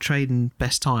trial, trading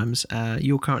best times.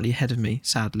 You're currently ahead of me,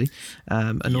 sadly,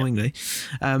 annoyingly.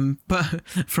 But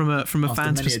from a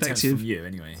fan's perspective, from you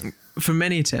anyway. From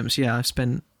many attempts, yeah, I've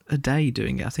spent a day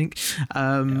doing it, I think.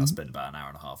 I spent about an hour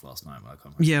and a half last night when I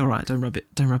come home. Yeah, right. Don't rub it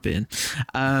in.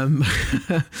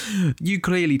 You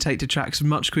clearly take to tracks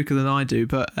much quicker than I do,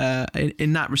 but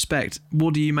in that respect,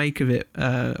 what do you make of it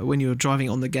when you're driving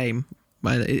on the game?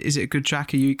 Is it a good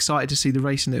track? Are you excited to see the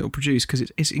racing that it'll produce? Because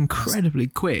it's incredibly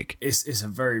quick. It's a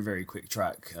very, very quick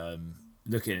track.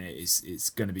 Looking at it, it's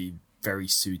going to be very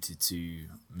suited to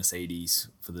Mercedes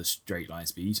for the straight line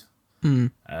speed.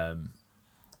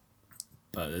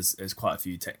 But there's quite a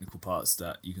few technical parts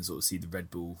that you can sort of see the Red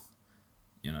Bull,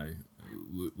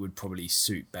 would probably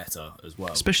suit better as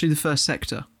well. Especially the first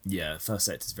sector. Yeah, first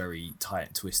sector is very tight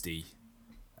and twisty,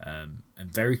 and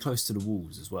very close to the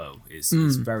walls as well. It's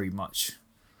very much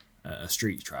a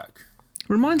street track.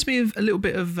 Reminds me of a little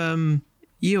bit of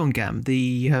Yeongam,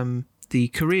 the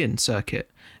Korean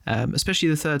circuit, especially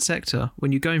the third sector.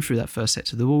 When you're going through that first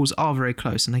sector, the walls are very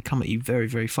close and they come at you very,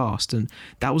 very fast, and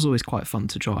that was always quite fun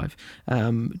to drive.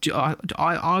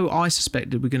 I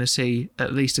suspect that we're going to see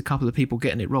at least a couple of people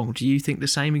getting it wrong. Do you think the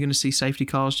same? You're going to see safety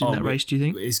cars during that race, do you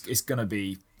think? It's going to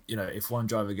be, if one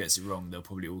driver gets it wrong, they'll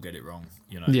probably all get it wrong.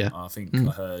 Yeah. I think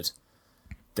I heard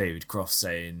David Croft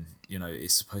saying,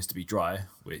 it's supposed to be dry,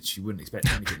 which you wouldn't expect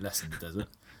anything less in the desert.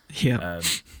 Yeah.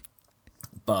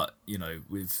 But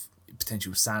with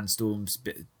potential sandstorms,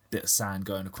 bit of sand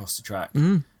going across the track,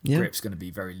 grip's going to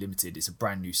be very limited. It's a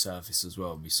brand new surface as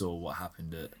well. And we saw what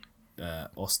happened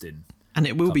at Austin, and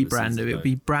it will be brand new. It'll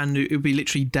be brand new. It'll be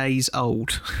literally days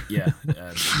old. Yeah, we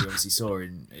obviously saw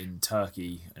in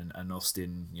Turkey and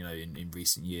Austin, in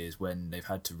recent years when they've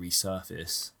had to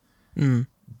resurface,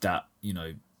 that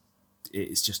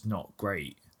it's just not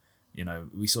great.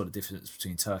 We saw the difference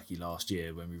between Turkey last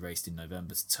year when we raced in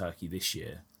November to Turkey this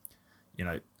year.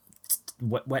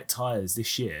 Wet tyres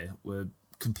this year were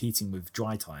competing with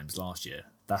dry times last year.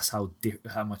 That's how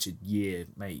much a year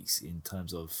makes in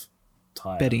terms of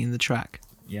tyre bedding in the track.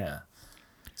 Yeah,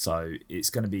 so it's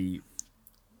going to be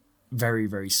very,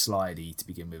 very slidey to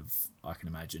begin with, I can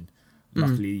imagine.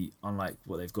 Luckily, unlike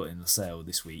what they've got in the sale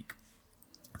this week,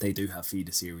 they do have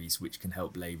feeder series which can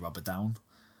help lay rubber down.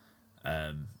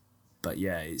 But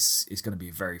yeah, it's going to be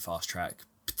a very fast track.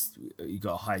 You've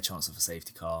got a high chance of a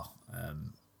safety car.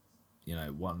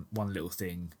 One little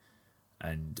thing,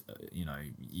 and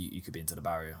you could be into the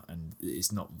barrier, and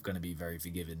it's not going to be very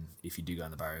forgiving if you do go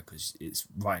in the barrier because it's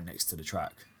right next to the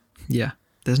track. Yeah,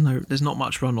 there's not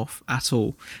much runoff at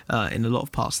all in a lot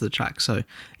of parts of the track. So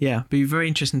yeah, be very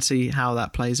interesting to see how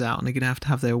that plays out, and they're going to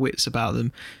have their wits about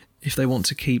them if they want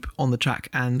to keep on the track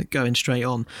and going straight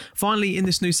on. Finally, in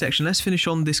this new section, let's finish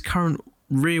on this current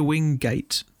rear wing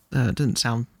gate. Doesn't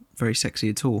sound very sexy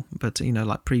at all, but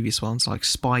like previous ones like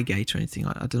Spygate or anything,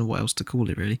 I don't know what else to call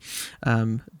it really.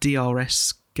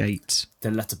 DRS gate,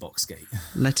 the letterbox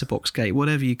gate,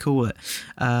 whatever you call it.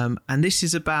 And this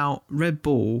is about Red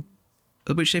Bull,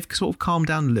 which they've sort of calmed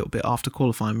down a little bit after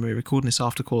qualifying. We're recording this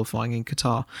after qualifying in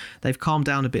Qatar. They've calmed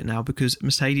down a bit now because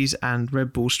Mercedes and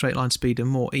Red Bull straight line speed are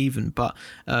more even. But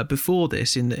before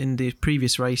this, in the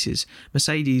previous races,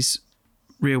 Mercedes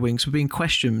rear wings were being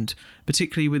questioned,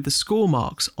 particularly with the score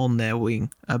marks on their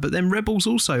wing. But then Red Bull's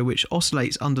also, which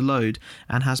oscillates under load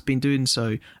and has been doing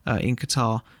so in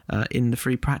Qatar in the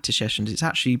free practice sessions. It's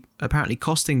actually apparently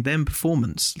costing them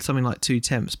performance, something like 2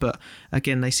 tenths. But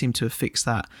again, they seem to have fixed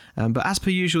that. But as per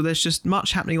usual, there's just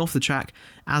much happening off the track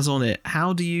as on it.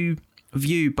 How do you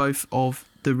view both of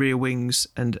the rear wings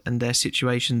and their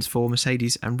situations for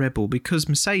Mercedes and Red Bull, because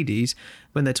Mercedes,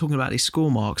 when they're talking about these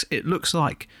score marks, it looks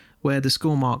like where the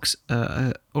score marks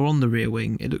are on the rear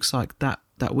wing, it looks like that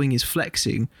wing is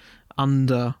flexing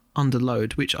under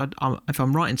load, which if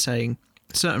I'm right in saying,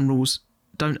 certain rules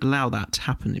don't allow that to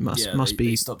happen. It must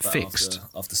be fixed.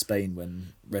 After Spain,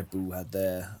 when Red Bull had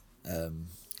their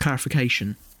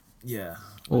clarification,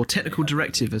 or technical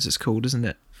directive, as it's called, isn't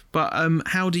it? But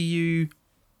how do you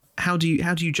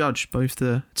judge both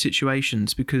the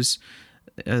situations? Because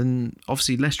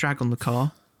obviously less drag on the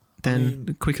car, then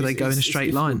the quicker they go in a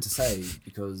straight line. It's difficult to say,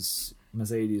 because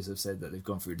Mercedes have said that they've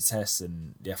gone through the tests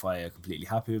and the FIA are completely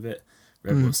happy with it.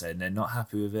 Red Bull saying they're not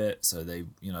happy with it, so they,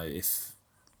 if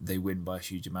they win by a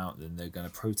huge amount, then they're going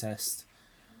to protest.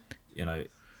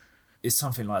 It's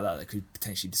something like that could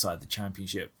potentially decide the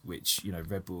championship, which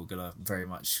Red Bull are going to very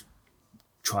much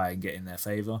try and get in their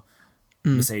favour.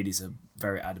 Mercedes are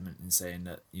very adamant in saying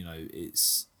that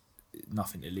it's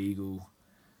nothing illegal.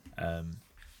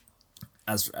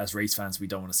 As race fans, we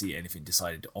don't want to see anything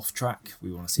decided off track.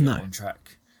 We want to see it on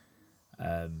track.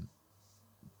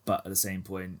 But at the same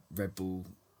point, Red Bull,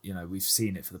 we've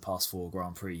seen it for the past 4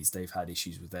 Grand Prix. They've had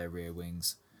issues with their rear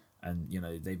wings, and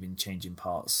they've been changing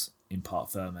parts in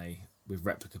part Ferme with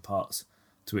replica parts.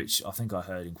 To which I think I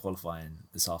heard in qualifying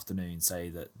this afternoon say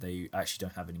that they actually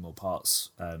don't have any more parts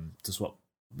to swap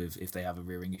with if they have a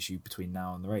rear wing issue between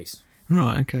now and the race.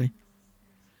 Right. Okay.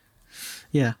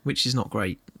 Yeah, which is not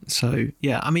great. So,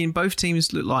 yeah, I mean, both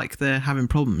teams look like they're having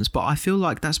problems, but I feel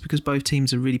like that's because both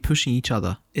teams are really pushing each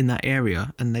other in that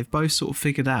area, and they've both sort of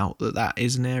figured out that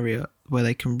is an area where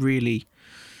they can really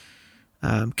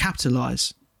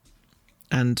capitalise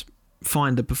and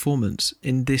find a performance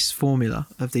in this formula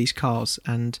of these cars.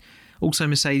 And also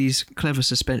Mercedes' clever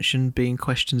suspension being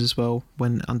questioned as well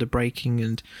when under braking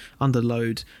and under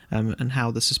load, and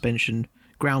how the suspension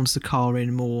grounds the car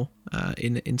in more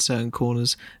in certain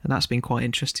corners, and that's been quite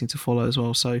interesting to follow as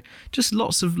well. So just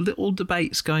lots of little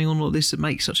debates going on like this that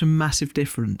make such a massive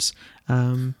difference.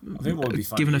 I think what would be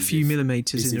funny given a few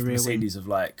millimetres in the rear Mercedes wing.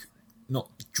 have not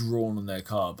drawn on their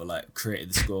car, but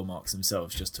created the score marks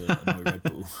themselves just to annoy Red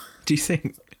Bull. Do you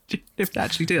think if they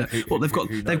actually do that? Well, they've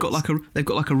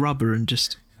got like a rubber and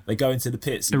just they go into the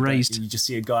pits erased. You just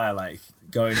see a guy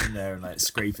going in there and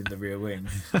scraping the rear wing.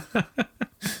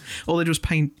 Or they just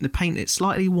paint it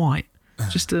slightly white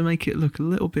just to make it look a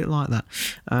little bit like that.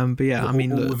 But yeah, I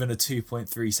mean, all within a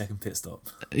 2.3 second pit stop.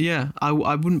 Yeah, I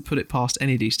wouldn't put it past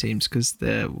any of these teams, because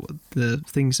the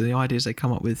things and the ideas they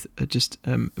come up with are just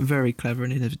very clever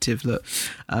and innovative. Look,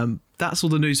 that's all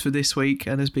the news for this week,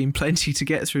 and there's been plenty to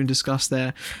get through and discuss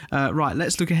there. Right,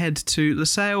 let's look ahead to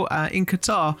Losail in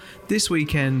Qatar this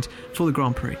weekend for the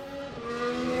Grand Prix.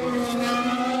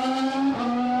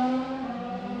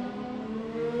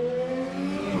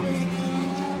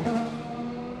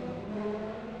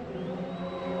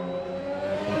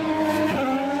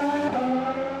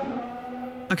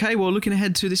 Okay, well, looking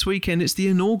ahead to this weekend, it's the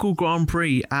inaugural Grand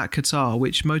Prix at Qatar,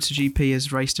 which MotoGP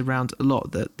has raced around a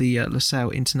lot at the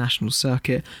Losail International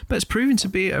Circuit, but it's proven to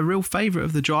be a real favourite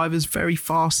of the drivers, very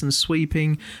fast and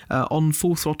sweeping, on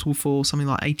full throttle for something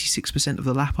like 86% of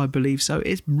the lap, I believe, so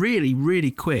it's really,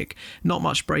 really quick. Not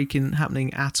much braking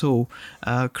happening at all.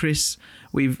 Chris,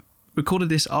 we've recorded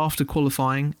this after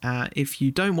qualifying. If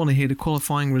you don't want to hear the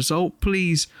qualifying result,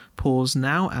 please pause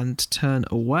now and turn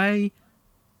away.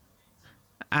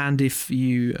 And if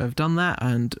you have done that,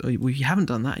 and you haven't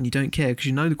done that and you don't care because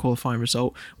you know the qualifying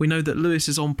result, we know that Lewis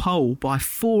is on pole by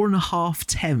 4.5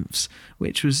 tenths,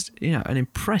 which was an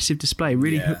impressive display.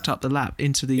 Really hooked up the lap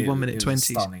into the 1 minute 20s. It was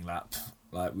a stunning lap.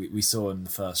 We saw in the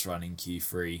first run in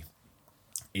Q3,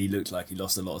 he looked like he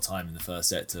lost a lot of time in the first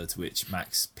sector, to which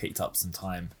Max picked up some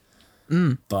time.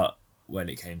 But when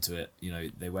it came to it,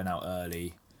 they went out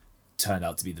early. Turned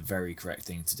out to be the very correct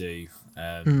thing to do,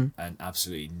 and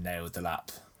absolutely nailed the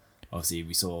lap. Obviously,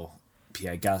 we saw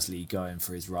Pierre Gasly going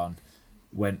for his run,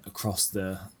 went across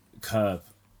the curb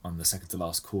on the second to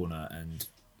last corner and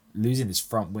losing his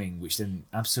front wing, which then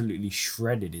absolutely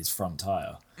shredded his front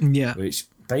tyre. Yeah. Which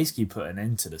basically put an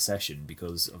end to the session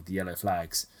because of the yellow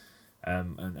flags.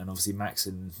 And obviously Max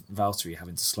and Valtteri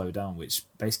having to slow down, which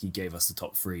basically gave us the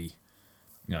top three,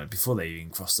 before they even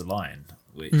crossed the line,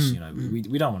 which,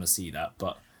 we don't want to see that.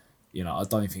 But, I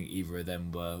don't think either of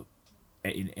them were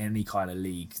in any kind of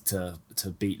league to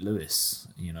beat Lewis.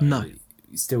 No.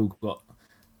 He's still got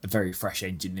a very fresh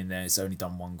engine in there. It's only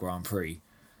done one Grand Prix.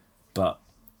 But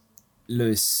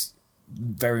Lewis,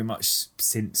 very much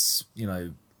since,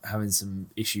 having some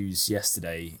issues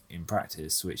yesterday in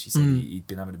practice, which he said he'd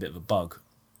been having a bit of a bug.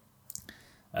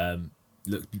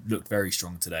 looked very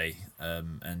strong today,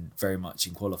 and very much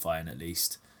in qualifying at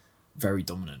least, very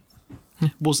dominant.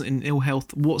 Wasn't in ill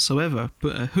health whatsoever,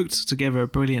 but hooked together a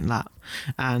brilliant lap,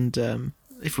 and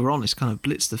if we're honest, kind of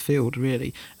blitzed the field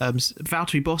really.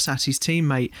 Valtteri Bottas, his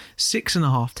teammate,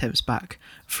 6.5 tenths back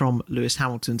from Lewis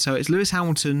Hamilton. So it's Lewis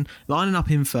Hamilton lining up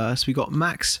in first. We got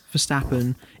Max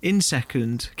Verstappen in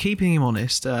second, keeping him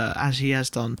honest, as he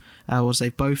has done, as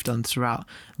they've both done throughout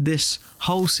this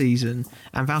whole season,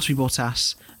 and Valtteri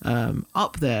Bottas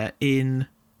up there in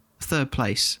third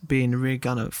place, being the rear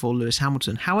gunner for Lewis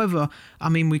Hamilton. However, I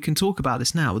mean, we can talk about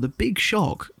this now. The big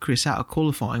shock, Chris, out of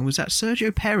qualifying was that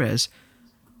Sergio Perez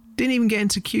didn't even get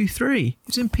into Q3. He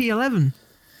was in P11.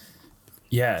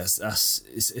 Yeah,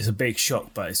 it's a big shock,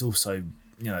 but it's also,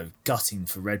 gutting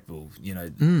for Red Bull.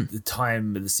 The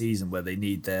time of the season where they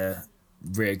need their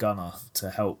rear gunner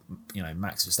to help,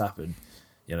 Max Verstappen.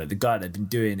 The guy that's been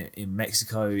doing it in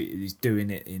Mexico, he's doing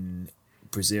it in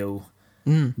Brazil.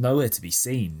 Nowhere to be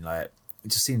seen. Like, it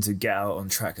just seemed to get out on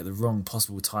track at the wrong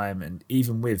possible time, and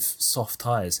even with soft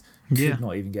tyres, could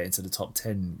not even get into the top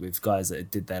 10 with guys that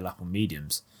did their lap on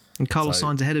mediums. And Carlos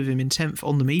Sainz ahead of him in 10th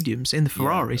on the mediums in the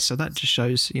Ferrari, so that just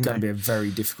shows, It's going to be a very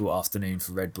difficult afternoon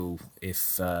for Red Bull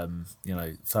if,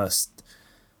 first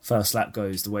lap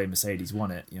goes the way Mercedes won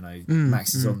it.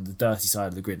 Max is on the dirty side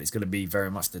of the grid. It's going to be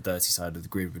very much the dirty side of the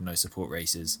grid with no support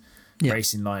races. Yeah.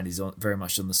 Racing line is very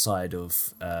much on the side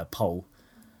of pole.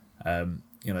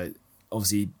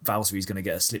 Obviously Valtteri is going to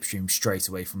get a slipstream straight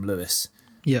away from Lewis.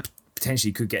 Yeah.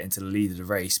 Potentially could get into the lead of the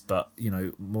race, but,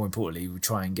 more importantly, we'll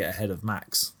try and get ahead of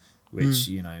Max, which,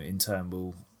 in turn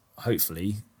will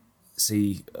hopefully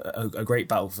see a great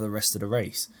battle for the rest of the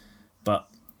race. But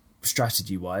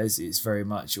strategy-wise, it's very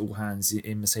much all hands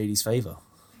in Mercedes' favour.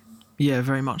 Yeah,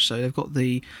 very much so. They've got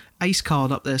the ace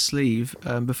card up their sleeve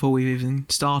before we've even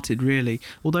started, really.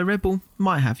 Although Red Bull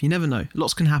might have. You never know.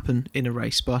 Lots can happen in a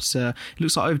race, but it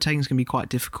looks like overtaking is going to be quite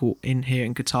difficult in here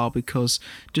in Qatar because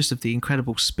just of the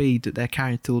incredible speed that they're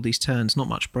carrying through all these turns, not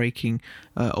much braking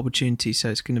opportunity, so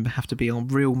it's going to have to be on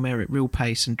real merit, real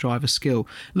pace and driver skill.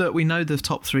 Look, we know the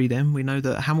top three then. We know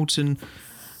that Hamilton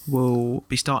will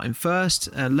be starting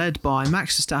first, led by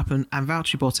Max Verstappen and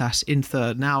Valtteri Bottas in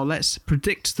third. Now, let's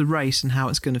predict the race and how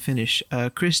it's going to finish.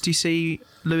 Chris, do you see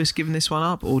Lewis giving this one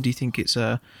up, or do you think it's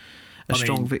a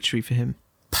strong victory for him?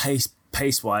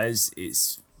 Pace-wise,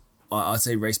 I'd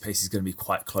say race pace is going to be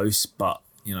quite close, but,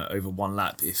 over one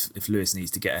lap, if Lewis needs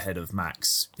to get ahead of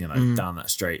Max, down that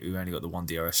straight, we've only got the one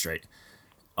DRS straight,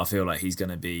 I feel like he's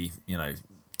going to be,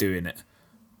 doing it.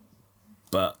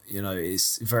 But,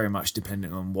 it's very much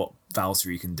dependent on what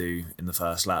Valtteri can do in the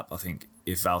first lap. I think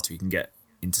if Valtteri can get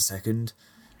into second,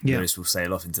 Lewis will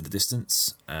sail off into the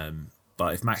distance.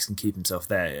 But if Max can keep himself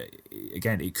there,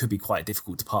 again, it could be quite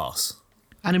difficult to pass.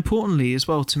 And importantly as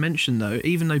well to mention, though,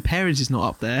 even though Perez is not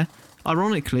up there,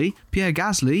 ironically, Pierre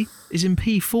Gasly is in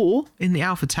P4 in the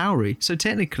AlphaTauri. So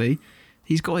technically,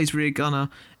 he's got his rear gunner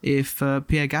if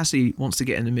Pierre Gasly wants to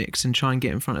get in the mix and try and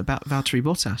get in front of Valtteri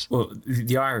Bottas. Well,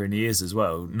 the irony is as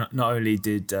well, not only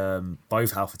did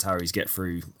both AlphaTauris get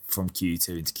through from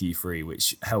Q2 into Q3,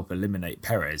 which helped eliminate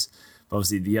Perez, but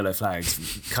obviously the yellow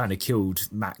flags kind of killed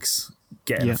Max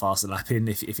getting a faster lap in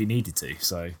if he needed to.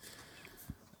 So,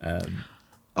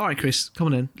 all right, Chris, come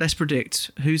on in. Let's predict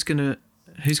who's gonna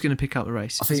pick up the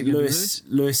race. I think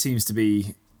Lewis seems to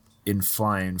be in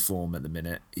flying form at the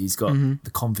minute. He's got the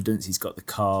confidence, he's got the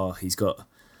car, he's got,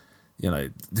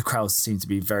 the crowds seem to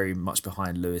be very much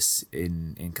behind Lewis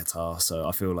in Qatar. So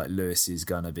I feel like Lewis is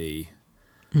going to be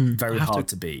very hard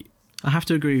to beat. I have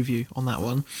to agree with you on that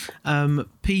one.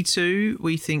 P2,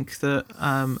 we think that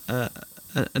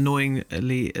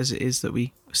annoyingly as it is that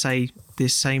we say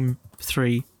this same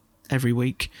three every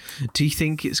week, do you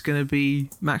think it's going to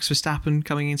be Max Verstappen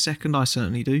coming in second? I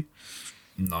certainly do.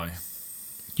 No.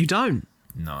 You don't?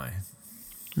 No.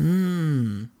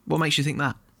 What makes you think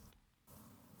that?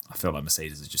 I feel like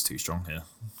Mercedes is just too strong here.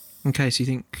 Okay, so you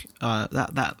think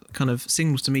that kind of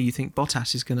signals to me you think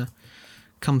Bottas is going to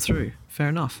come through. Fair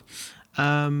enough.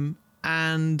 And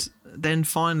then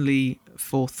finally,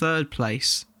 for third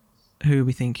place, who are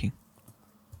we thinking?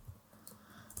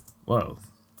 Well,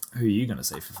 who are you going to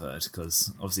say for third?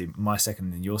 Because obviously my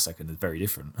second and your second is very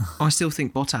different. I still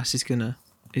think Bottas is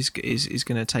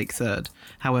going to take third.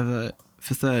 However,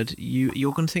 for third,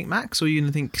 you're going to think Max, or are you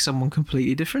going to think someone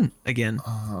completely different again?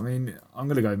 I mean, I'm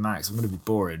going to go Max. I'm going to be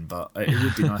boring, but it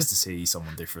would be nice to see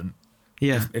someone different.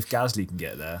 Yeah. If Gasly can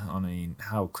get there, I mean,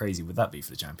 how crazy would that be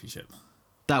for the championship?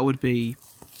 that would be,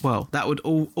 well, that would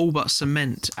all but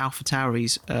cement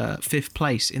AlphaTauri's 5th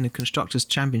place in the Constructors'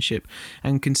 Championship.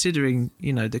 And considering,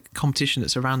 the competition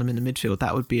that's around them in the midfield,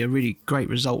 that would be a really great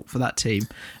result for that team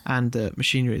and the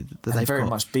machinery that they've very got.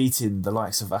 much beating the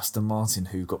likes of Aston Martin,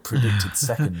 who got predicted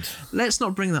second. Let's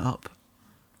not bring that up.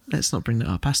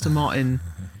 Aston Martin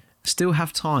still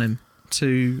have time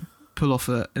to pull off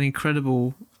an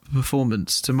incredible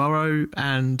performance tomorrow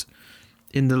and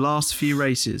in the last few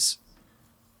races.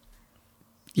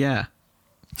 Yeah.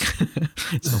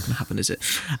 It's not going to happen, is it?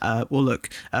 Well, look,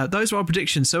 those are our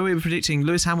predictions. So we were predicting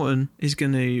Lewis Hamilton is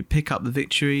going to pick up the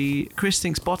victory. Chris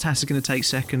thinks Bottas is going to take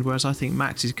second, whereas I think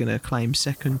Max is going to claim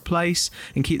second place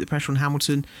and keep the pressure on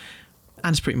Hamilton.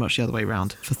 And it's pretty much the other way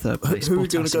around for third place. Who are we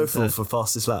going to go for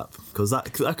fastest lap? Because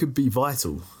that could be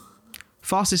vital.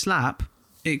 Fastest lap,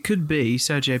 it could be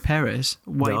Sergio Perez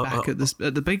back at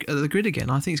the grid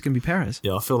again. I think it's going to be Perez.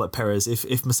 Yeah, I feel like Perez.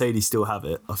 If Mercedes still have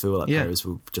it, I feel like Perez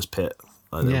will just pit.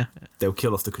 They'll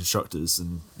kill off the constructors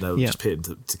and they'll just pit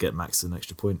him to get Max an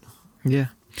extra point. Yeah.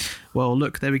 Well,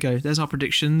 look, there we go. There's our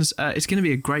predictions. It's going to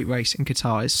be a great race in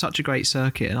Qatar. It's such a great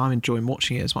circuit, and I'm enjoying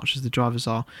watching it as much as the drivers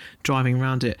are driving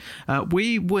around it.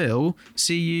 We will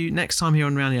see you next time here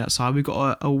on Round the Outside. We've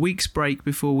got a week's break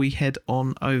before we head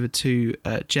on over to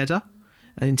Jeddah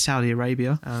in Saudi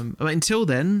Arabia. But until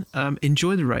then,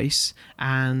 enjoy the race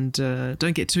and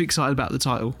don't get too excited about the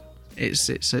title.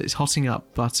 It's hotting up,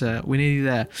 but we're nearly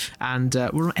there, and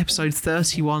we're on episode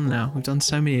 31 now. We've done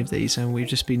so many of these, and we've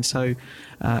just been so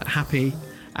happy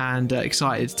and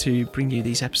excited to bring you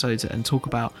these episodes and talk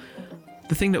about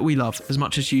the thing that we love as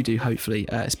much as you do, hopefully.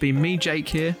 It's been me, Jake,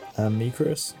 here. And me,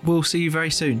 Chris. We'll see you very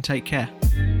soon. Take care.